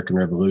in the American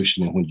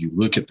Revolution. And when you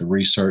look at the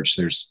research,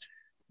 there's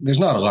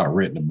not a lot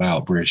written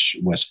about British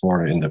West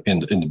Florida in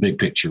the big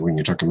picture when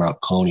you're talking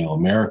about colonial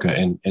America.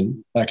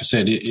 And like I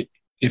said,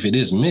 if it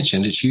is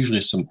mentioned, it's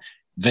usually some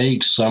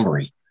vague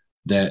summary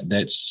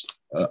that's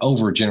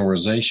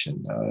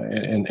overgeneralization.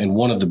 And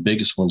one of the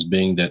biggest ones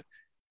being that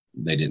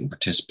they didn't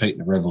participate in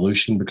the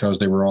revolution because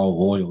they were all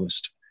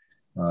loyalists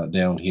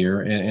down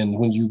here. And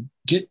when you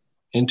get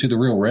into the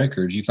real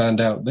records, you find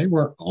out they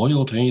weren't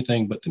loyal to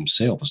anything but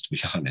themselves, to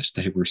be honest.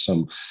 They were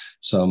some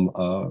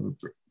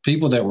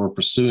people that were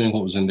pursuing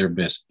what was in their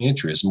best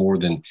interest more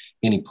than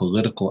any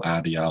political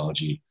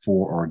ideology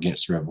for or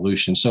against the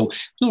revolution. So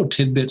little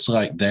tidbits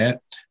like that,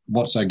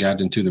 once I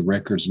got into the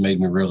records, made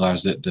me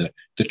realize that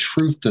the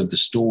truth of the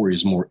story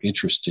is more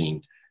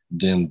interesting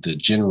than the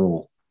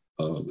general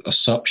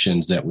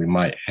assumptions that we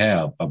might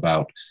have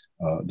about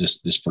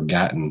this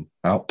forgotten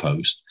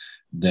outpost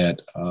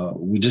that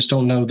we just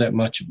don't know that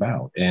much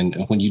about.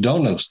 And when you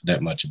don't know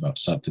that much about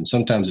something,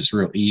 sometimes it's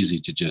real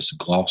easy to just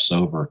gloss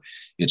over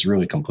its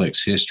really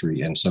complex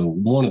history. And so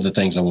one of the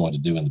things I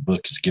wanted to do in the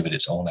book is give it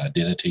its own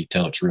identity,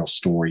 tell its real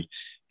story,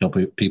 help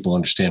people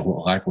understand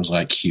what life was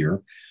like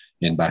here.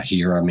 And by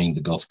here, I mean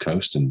the Gulf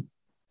Coast and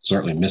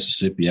certainly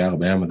Mississippi,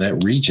 Alabama,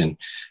 that region.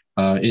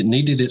 It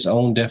needed its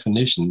own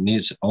definition, it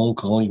needed its own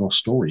colonial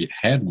story. It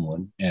had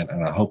one, and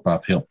I hope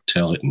I've helped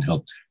tell it and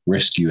help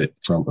rescue it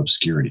from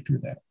obscurity through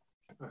that.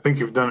 I think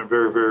you've done it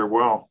very, very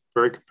well.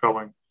 Very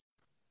compelling.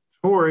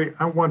 Tori,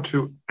 I want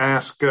to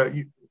ask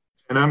you,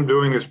 and I'm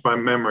doing this by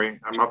memory.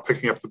 I'm not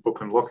picking up the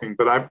book and looking,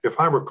 but if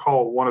I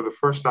recall, one of the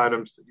first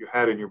items that you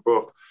had in your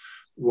book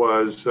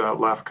was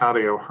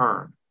Lafcadio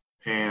Hearn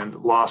and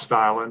Lost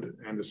Island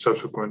and the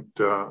subsequent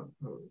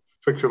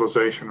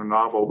fictionalization or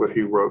novel that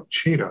he wrote,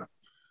 Cheetah.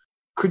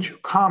 Could you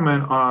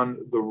comment on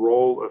the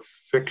role of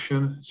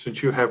fiction,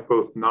 since you have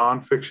both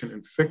nonfiction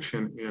and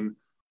fiction in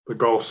the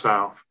Gulf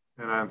South,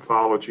 an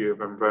anthology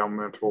of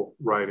environmental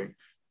writing?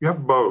 You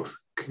have both.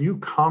 Can you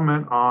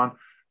comment on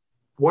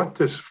what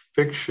does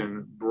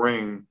fiction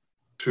bring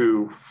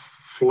to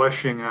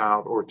fleshing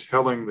out or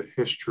telling the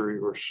history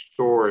or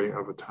story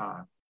of a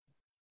time?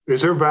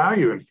 Is there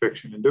value in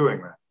fiction in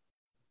doing that?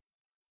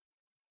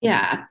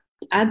 Yeah,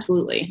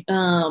 absolutely.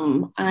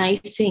 I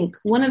think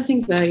one of the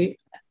things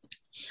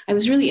I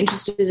was really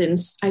interested in,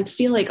 I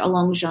feel like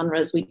along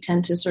genres, we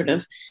tend to sort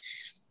of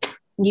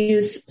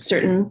use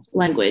certain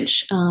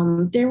language.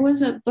 There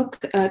was a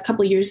book a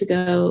couple years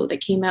ago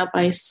that came out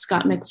by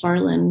Scott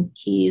McFarlane.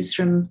 He's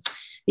from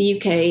the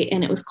UK,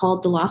 and it was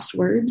called The Lost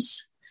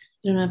Words.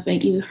 I don't know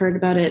if you heard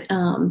about it.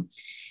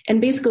 And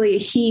basically,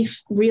 he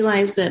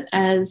realized that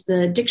as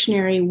the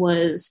dictionary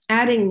was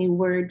adding new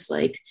words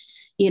like,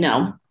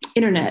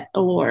 internet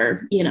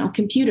or,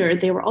 computer,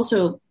 they were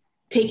also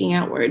taking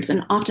out words.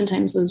 And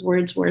oftentimes those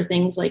words were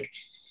things like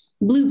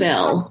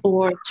bluebell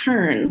or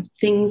tern,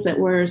 things that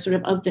were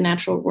sort of the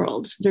natural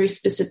world, very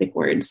specific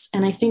words.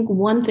 And I think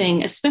one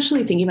thing,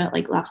 especially thinking about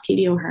like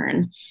Lafcadio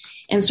Hearn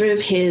and sort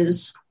of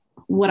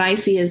what I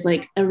see as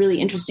like a really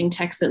interesting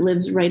text that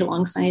lives right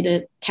alongside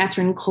it,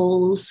 Catherine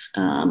Cole's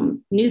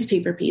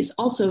newspaper piece,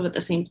 also at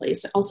the same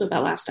place, also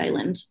about Last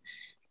Island,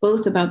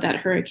 both about that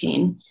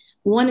hurricane.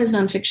 One is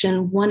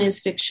nonfiction, one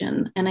is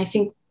fiction. And I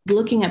think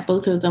looking at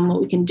both of them,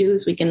 what we can do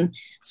is we can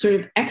sort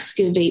of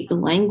excavate the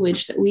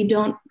language that we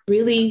don't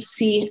really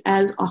see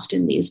as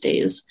often these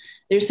days.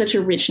 There's such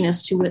a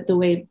richness to it, the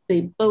way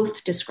they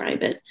both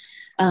describe it.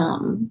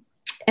 And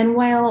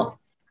while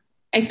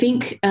I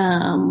think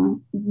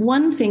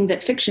one thing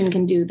that fiction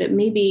can do that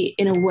maybe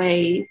in a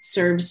way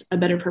serves a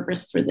better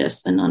purpose for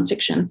this than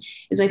nonfiction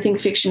is I think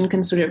fiction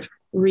can sort of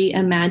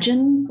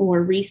reimagine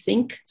or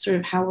rethink sort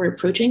of how we're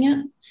approaching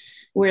it.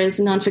 Whereas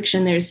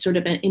nonfiction, there's sort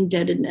of an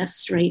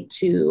indebtedness, right,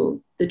 to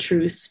the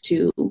truth,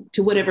 to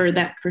whatever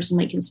that person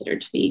might consider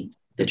to be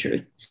the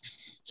truth.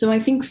 So I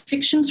think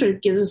fiction sort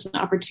of gives us an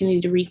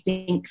opportunity to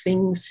rethink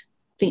things,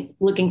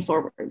 looking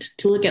forward,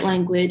 to look at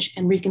language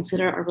and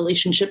reconsider our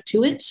relationship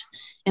to it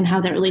and how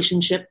that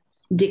relationship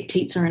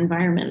dictates our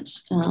environment.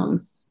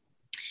 And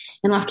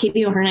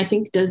Lafcadio Hearn, I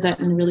think, does that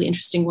in a really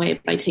interesting way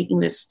by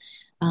taking this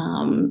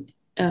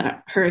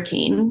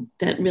hurricane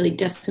that really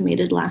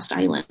decimated Last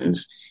Island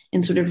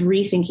and sort of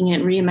rethinking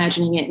it,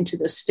 reimagining it into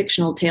this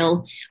fictional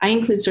tale. I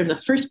include sort of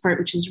the first part,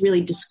 which is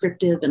really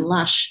descriptive and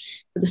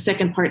lush, but the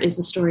second part is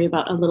the story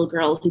about a little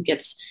girl who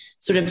gets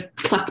sort of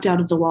plucked out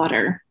of the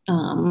water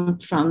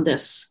from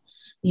this,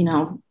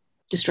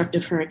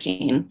 destructive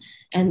hurricane,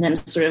 and then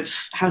sort of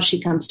how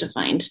she comes to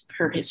find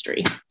her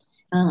history.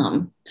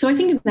 So I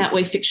think in that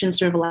way, fiction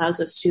sort of allows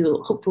us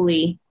to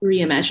hopefully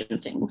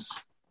reimagine things.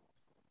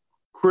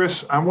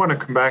 Chris, I want to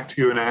come back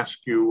to you and ask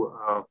you,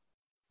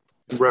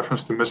 in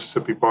reference to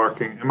Mississippi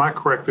Barking, am I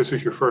correct? This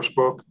is your first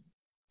book?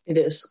 It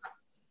is.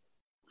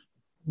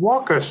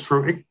 Walk us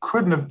through. It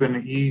couldn't have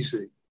been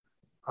easy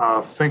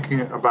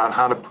thinking about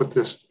how to put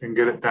this and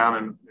get it down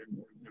in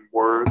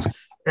words.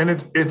 And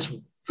it's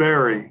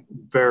very,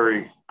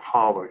 very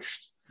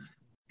polished.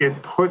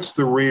 It puts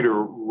the reader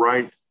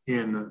right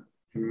in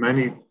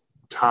many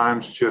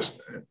times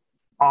just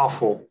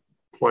awful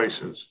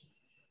places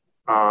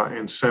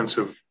in sense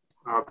of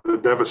the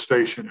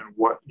devastation and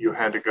what you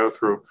had to go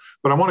through.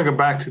 But I want to go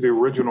back to the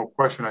original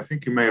question. I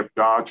think you may have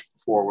dodged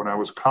before when I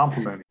was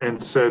complimenting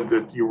and said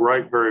that you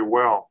write very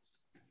well.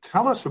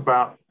 Tell us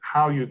about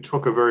how you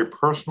took a very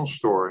personal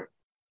story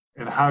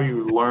and how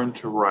you learned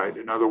to write.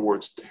 In other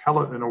words,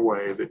 tell it in a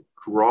way that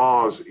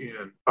draws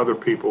in other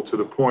people to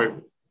the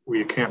point where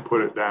you can't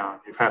put it down.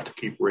 You have to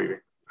keep reading.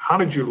 How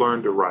did you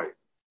learn to write?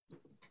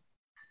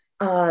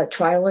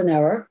 Trial and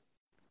error,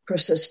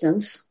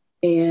 persistence.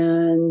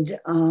 And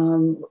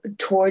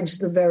towards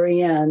the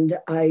very end,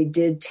 I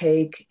did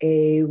take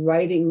a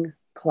writing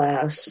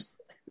class,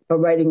 a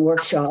writing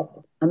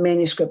workshop, a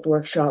manuscript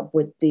workshop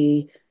with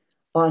the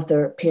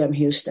author, Pam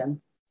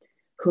Houston,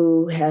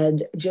 who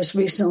had just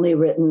recently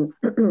written,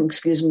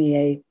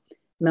 a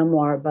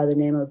memoir by the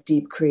name of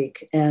Deep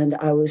Creek. And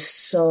I was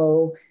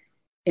so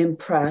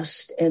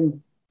impressed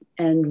and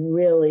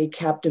really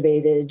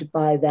captivated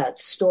by that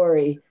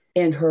story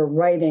and her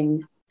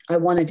writing. I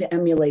wanted to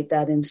emulate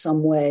that in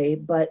some way.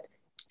 But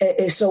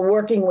so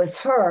working with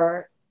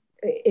her,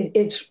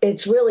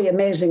 it's really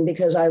amazing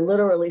because I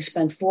literally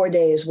spent 4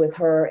 days with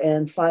her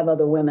and 5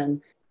 other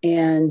women.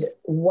 And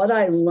what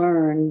I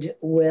learned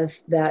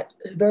with that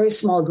very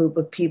small group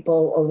of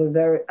people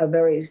over a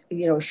very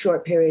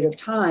short period of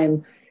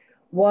time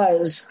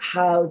was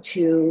how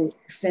to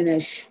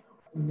finish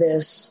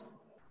this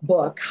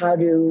book, how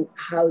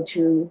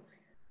to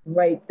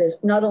write this.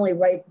 Not only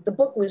write the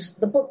book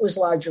was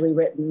largely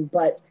written,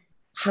 but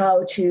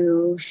how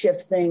to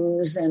shift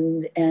things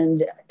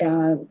and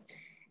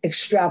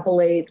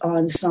extrapolate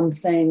on some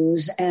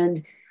things.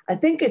 And I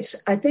think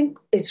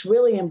it's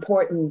really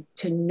important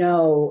to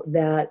know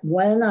that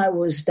when I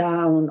was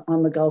down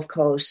on the Gulf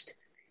Coast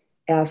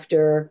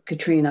after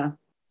Katrina,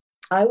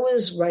 I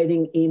was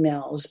writing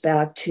emails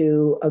back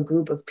to a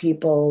group of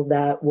people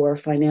that were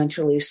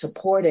financially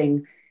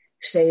supporting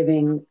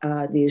saving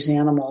these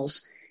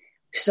animals.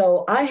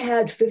 So I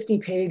had 50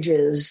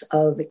 pages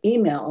of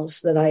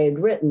emails that I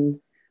had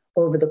written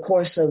over the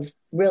course of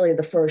really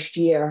the first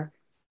year,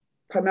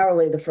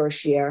 primarily the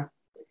first year,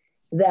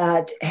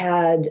 that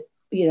had,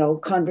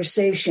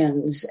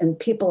 conversations and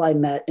people I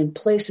met and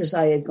places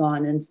I had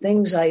gone and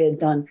things I had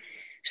done.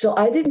 So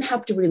I didn't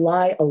have to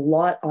rely a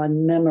lot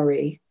on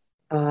memory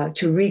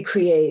to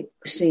recreate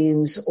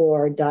scenes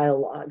or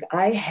dialogue.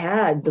 I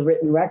had the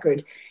written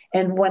record.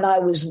 And when I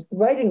was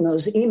writing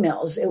those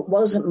emails, it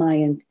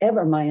wasn't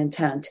ever my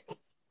intent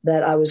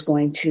that I was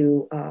going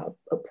to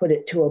put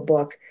it to a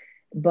book.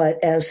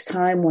 But as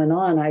time went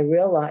on, I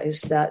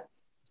realized that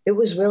it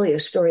was really a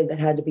story that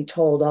had to be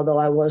told, although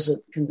I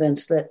wasn't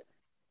convinced that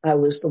I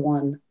was the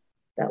one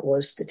that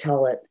was to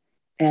tell it.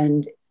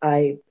 And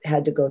I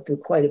had to go through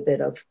quite a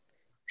bit of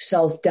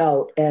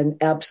self-doubt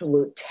and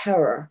absolute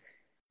terror.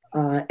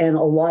 And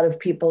a lot of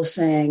people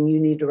saying, you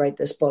need to write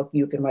this book,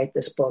 you can write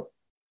this book,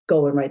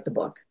 go and write the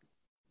book.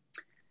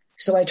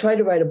 So I tried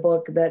to write a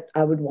book that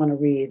I would want to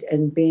read.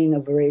 And being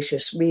a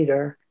voracious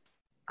reader,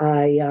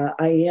 I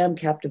am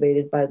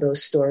captivated by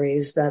those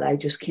stories that I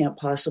just can't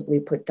possibly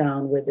put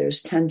down, where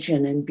there's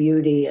tension and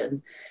beauty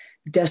and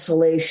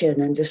desolation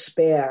and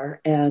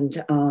despair. And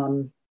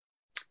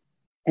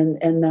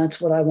that's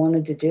what I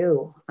wanted to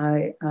do.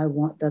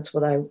 That's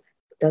what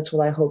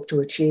I hope to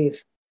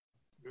achieve.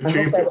 I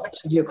hope that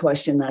answered your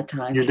question that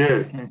time. You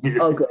did.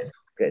 Oh,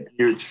 good.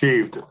 You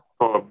achieved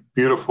a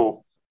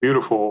beautiful,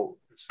 beautiful,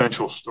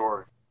 essential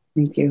story.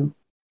 Thank you.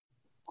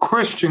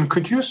 Christian,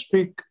 could you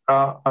speak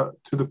to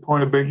the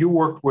point a bit? You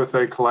worked with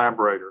a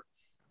collaborator,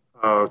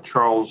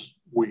 Charles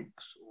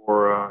Weeks,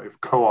 or if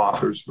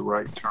co-author is the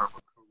right term.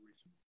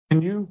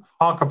 Can you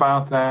talk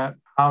about that,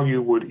 how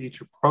you would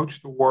each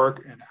approach the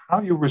work, and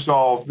how you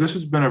resolved? This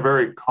has been a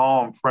very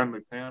calm,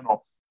 friendly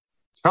panel.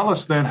 Tell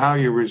us then how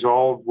you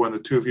resolved when the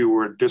two of you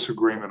were in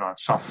disagreement on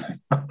something.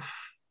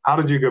 How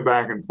did you go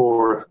back and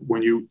forth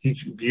when you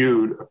each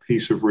viewed a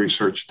piece of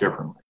research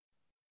differently?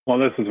 Well,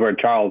 this is where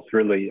Charles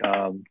really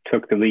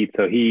took the lead.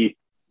 So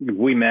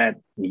we met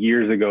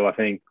years ago, I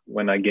think,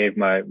 when I gave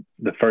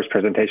the first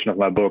presentation of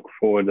my book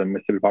for the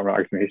Mississippi Department of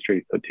Arts and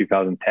History, so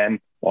 2010,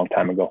 a long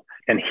time ago.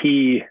 And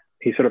he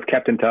sort of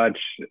kept in touch.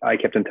 I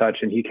kept in touch,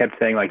 and he kept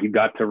saying, like, you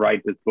got to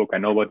write this book. I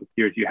know about the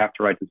series. You have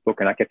to write this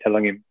book. And I kept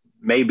telling him,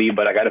 maybe,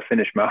 but I got to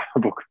finish my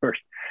book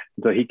first.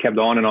 And so he kept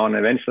on and on.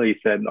 Eventually he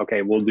said,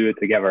 okay, we'll do it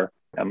together.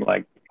 I'm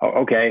like, oh,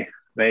 okay,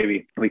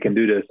 maybe we can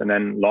do this. And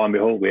then lo and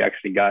behold, we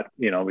actually got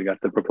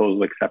the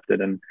proposal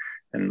accepted, and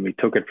we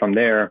took it from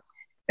there.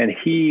 And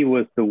he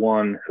was the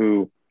one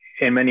who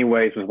in many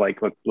ways was like,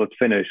 let's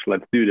finish,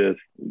 let's do this,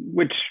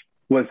 which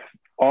was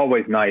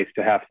always nice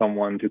to have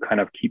someone to kind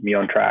of keep me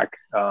on track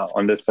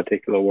on this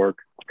particular work.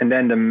 And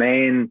then the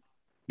main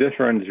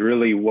difference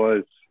really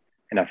was,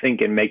 and I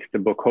think it makes the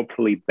book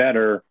hopefully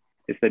better,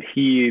 is that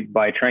he,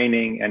 by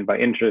training and by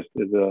interest,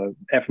 is a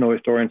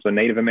ethno-historian, so a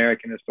Native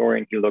American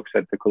historian. He looks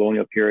at the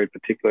colonial period,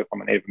 particularly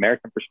from a Native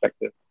American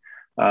perspective.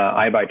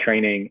 I, by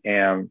training,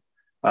 am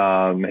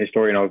a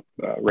historian of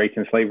race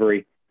and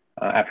slavery,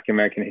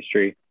 African-American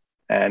history.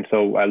 And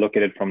so I look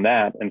at it from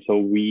that. And so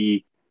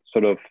we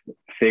sort of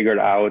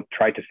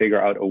tried to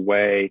figure out a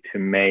way to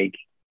make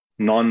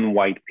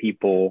non-white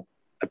people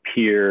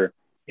appear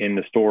in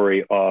the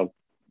story of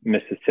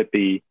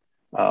Mississippi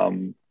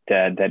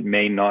that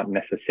may not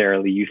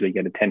necessarily usually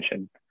get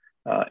attention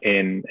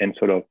and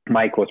sort of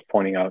Mike was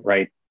pointing out,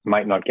 right,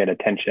 might not get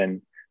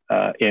attention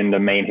in the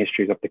main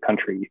histories of the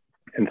country.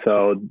 And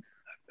so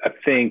I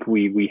think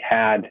we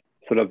had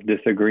sort of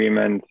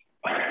disagreements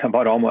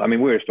about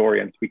we're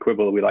historians, we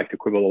quibble, we like to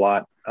quibble a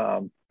lot.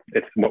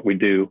 It's what we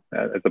do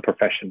as a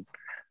profession.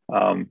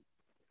 And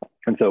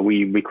so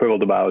we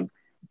quibbled about,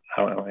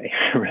 I don't know,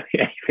 really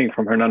anything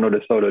from Hernando de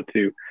Soto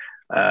to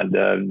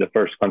the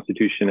first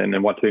Constitution, and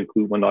then what to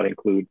include, what not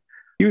include.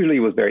 Usually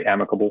it was very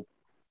amicable,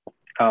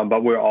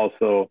 but we're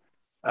also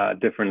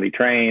differently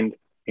trained.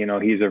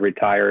 He's a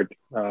retired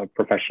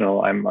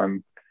professional.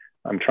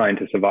 I'm trying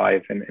to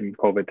survive in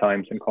COVID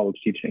times in college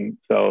teaching.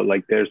 So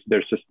like there's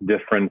just a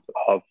difference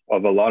of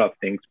a lot of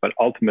things, but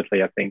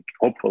ultimately I think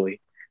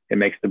hopefully it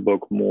makes the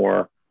book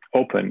more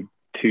open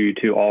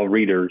to all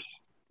readers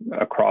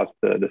across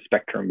the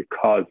spectrum,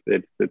 because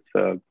it's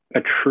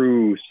a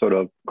true sort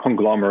of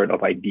conglomerate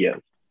of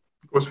ideas.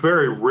 It was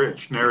very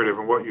rich narrative,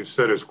 and what you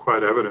said is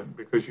quite evident,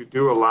 because you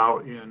do allow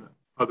in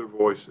other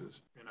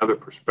voices and other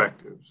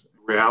perspectives.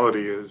 The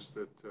reality is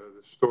that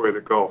the story of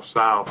the Gulf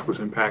South was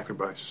impacted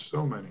by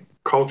so many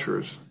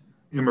cultures,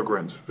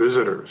 immigrants,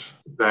 visitors,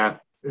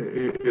 that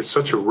it's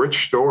such a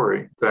rich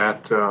story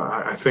that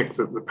I think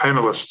that the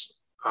panelists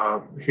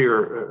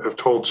here have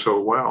told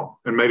so well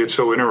and made it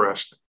so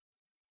interesting.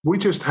 We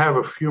just have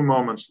a few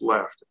moments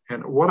left.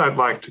 And what I'd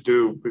like to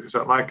do, because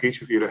I'd like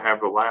each of you to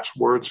have the last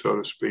word, so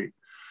to speak,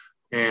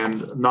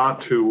 and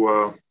not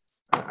to,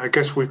 I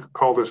guess we could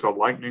call this a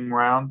lightning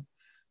round.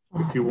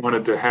 If you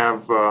wanted to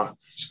have,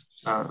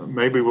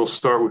 maybe we'll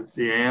start with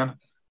Deanne,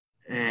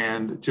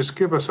 and just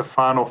give us a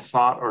final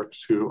thought or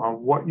two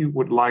on what you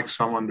would like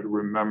someone to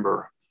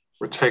remember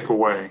or take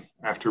away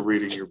after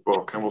reading your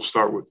book. And we'll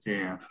start with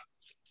Deanne.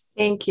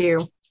 Thank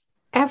you.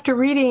 After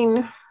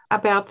reading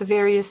about the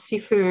various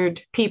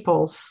seafood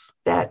peoples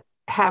that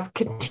have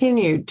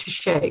continued to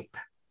shape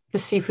the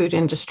seafood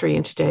industry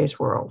in today's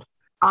world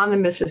on the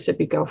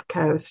Mississippi Gulf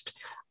Coast,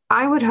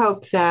 I would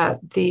hope that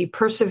the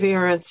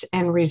perseverance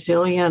and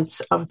resilience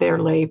of their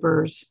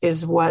labors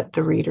is what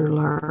the reader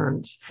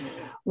learns.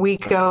 We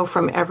go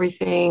from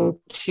everything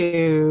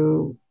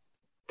to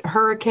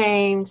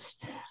hurricanes,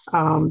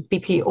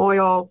 BP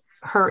oil,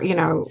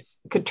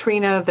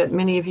 Katrina that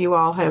many of you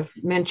all have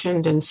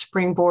mentioned and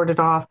springboarded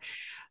off.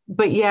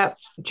 But yet,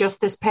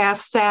 just this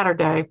past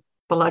Saturday,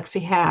 Biloxi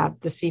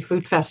had the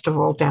Seafood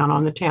Festival down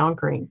on the town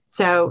green.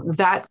 So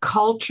that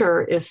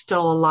culture is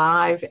still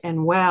alive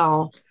and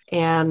well.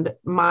 And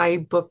my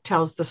book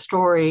tells the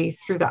story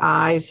through the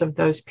eyes of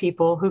those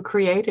people who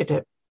created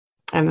it.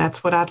 And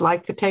that's what I'd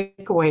like the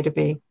takeaway to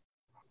be.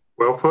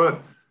 Well put.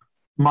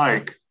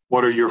 Mike,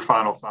 what are your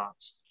final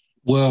thoughts?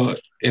 Well,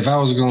 if I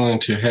was going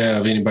to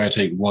have anybody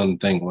take one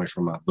thing away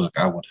from my book,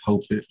 I would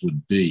hope it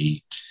would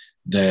be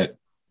that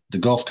the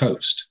Gulf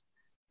Coast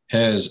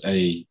has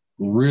a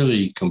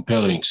really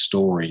compelling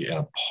story and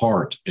a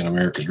part in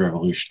America's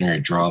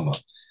revolutionary drama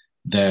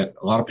that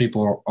a lot of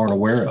people aren't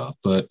aware of,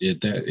 but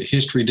that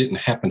history didn't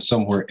happen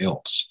somewhere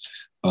else.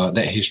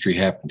 That history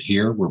happened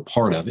here. We're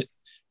part of it.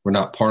 We're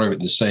not part of it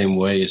in the same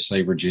way as,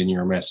 say, Virginia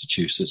or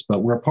Massachusetts, but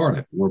we're a part of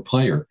it. We're a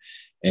player.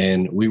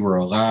 And we were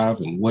alive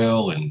and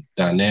well and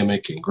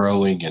dynamic and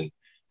growing and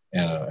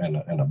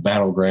a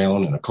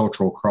battleground and a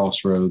cultural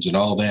crossroads and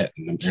all that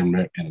in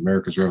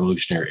America's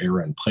revolutionary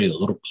era, and played a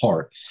little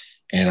part.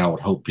 And I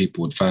would hope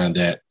people would find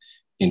that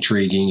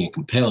intriguing and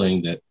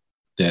compelling,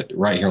 that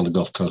right here on the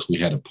Gulf Coast, we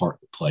had a part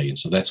to play. And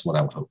so that's what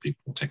I would hope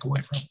people will take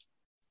away from it.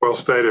 Well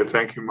stated.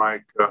 Thank you,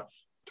 Mike.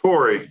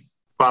 Tori,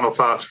 final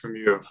thoughts from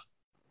you.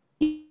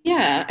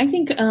 Yeah, I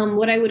think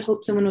what I would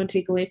hope someone would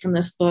take away from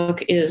this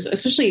book is,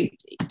 especially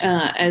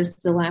as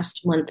the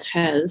last month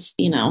has,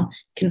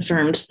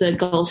 confirmed, the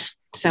Gulf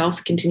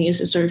South continues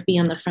to sort of be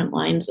on the front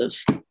lines of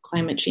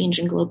climate change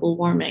and global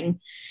warming.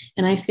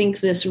 And I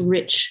think this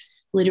rich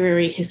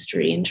literary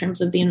history in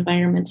terms of the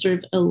environment sort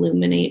of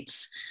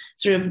illuminates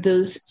sort of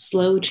those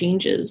slow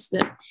changes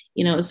that,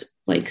 it's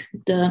like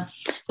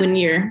when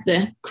you're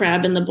the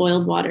crab in the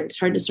boiled water, it's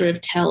hard to sort of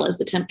tell as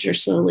the temperature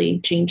slowly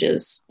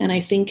changes. And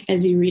I think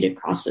as you read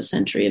across a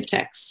century of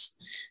texts,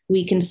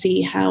 we can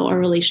see how our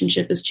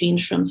relationship has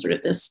changed from sort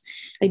of this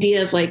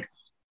idea of sort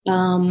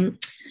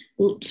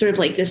of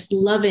like this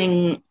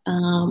loving,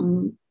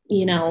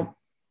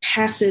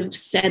 passive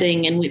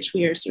setting in which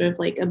we are sort of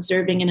like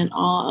observing and in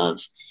awe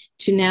of,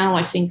 to now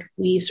I think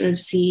we sort of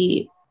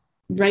see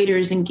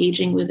writers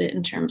engaging with it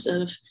in terms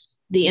of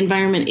the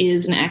environment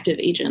is an active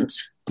agent,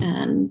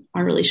 and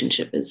our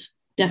relationship is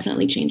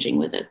definitely changing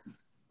with it.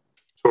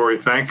 Tori,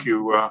 thank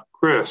you.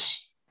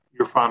 Chris,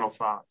 your final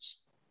thoughts.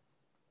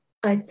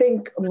 I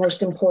think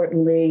most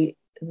importantly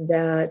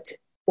that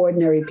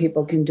ordinary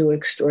people can do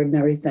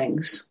extraordinary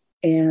things.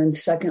 And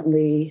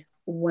secondly,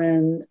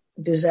 when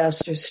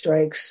disaster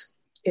strikes,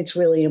 it's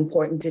really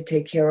important to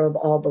take care of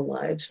all the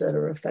lives that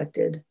are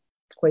affected,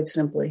 quite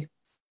simply.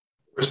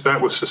 Chris,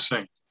 that was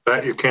succinct.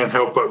 That you can't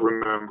help but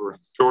remember.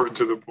 Short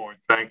to the point.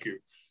 Thank you.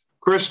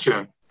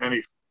 Christian,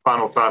 any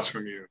final thoughts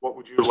from you? What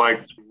would you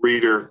like the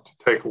reader to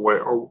take away?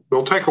 Or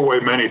they'll take away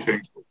many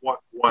things, but what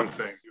one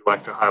thing you'd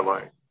like to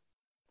highlight?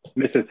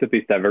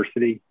 Mississippi's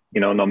diversity,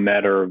 no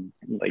matter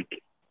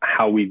like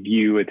how we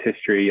view its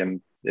history and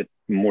its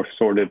more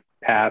sordid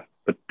past,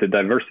 but the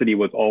diversity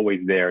was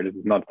always there. This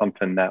is not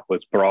something that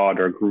was brought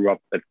or grew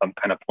up at some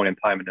kind of point in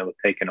time and it was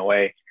taken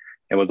away.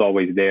 It was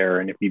always there.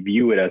 And if we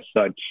view it as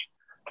such,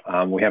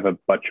 we have a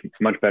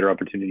much better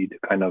opportunity to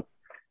kind of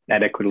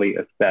adequately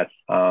assess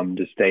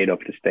the state of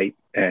the state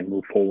and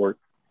move forward.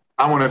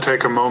 I want to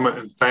take a moment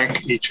and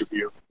thank each of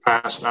you.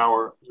 Past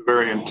hour is a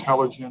very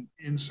intelligent,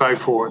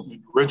 insightful, and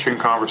enriching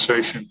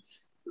conversation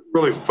that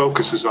really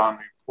focuses on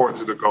the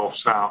importance of the Gulf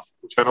South,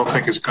 which I don't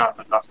think has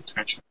gotten enough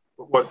attention.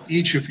 But what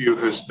each of you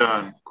has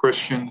done,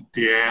 Christian,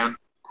 Deanne,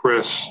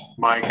 Chris,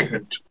 Mike,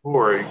 and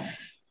Tori,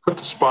 put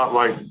the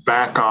spotlight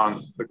back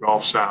on the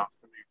Gulf South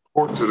and the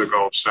importance of the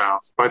Gulf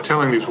South by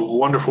telling these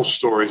wonderful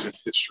stories in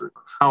history,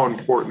 how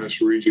important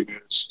this region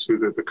is to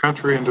the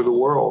country and to the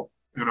world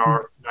in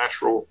our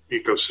natural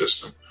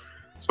ecosystem.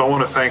 So I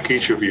want to thank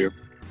each of you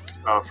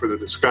for the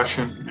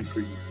discussion and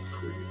for your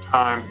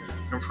time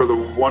and for the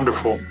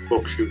wonderful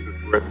books you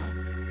have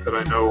written that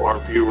I know our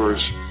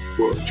viewers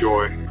will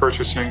enjoy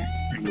purchasing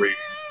and reading.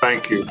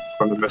 Thank you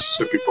from the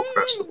Mississippi Book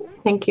Festival.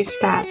 Thank you,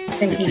 Scott.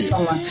 Thank you so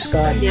much,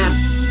 Scott. Yeah.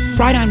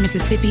 Right On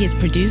Mississippi is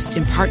produced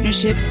in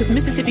partnership with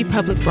Mississippi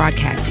Public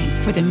Broadcasting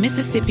for the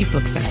Mississippi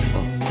Book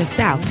Festival, the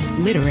South's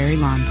literary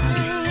lawn party.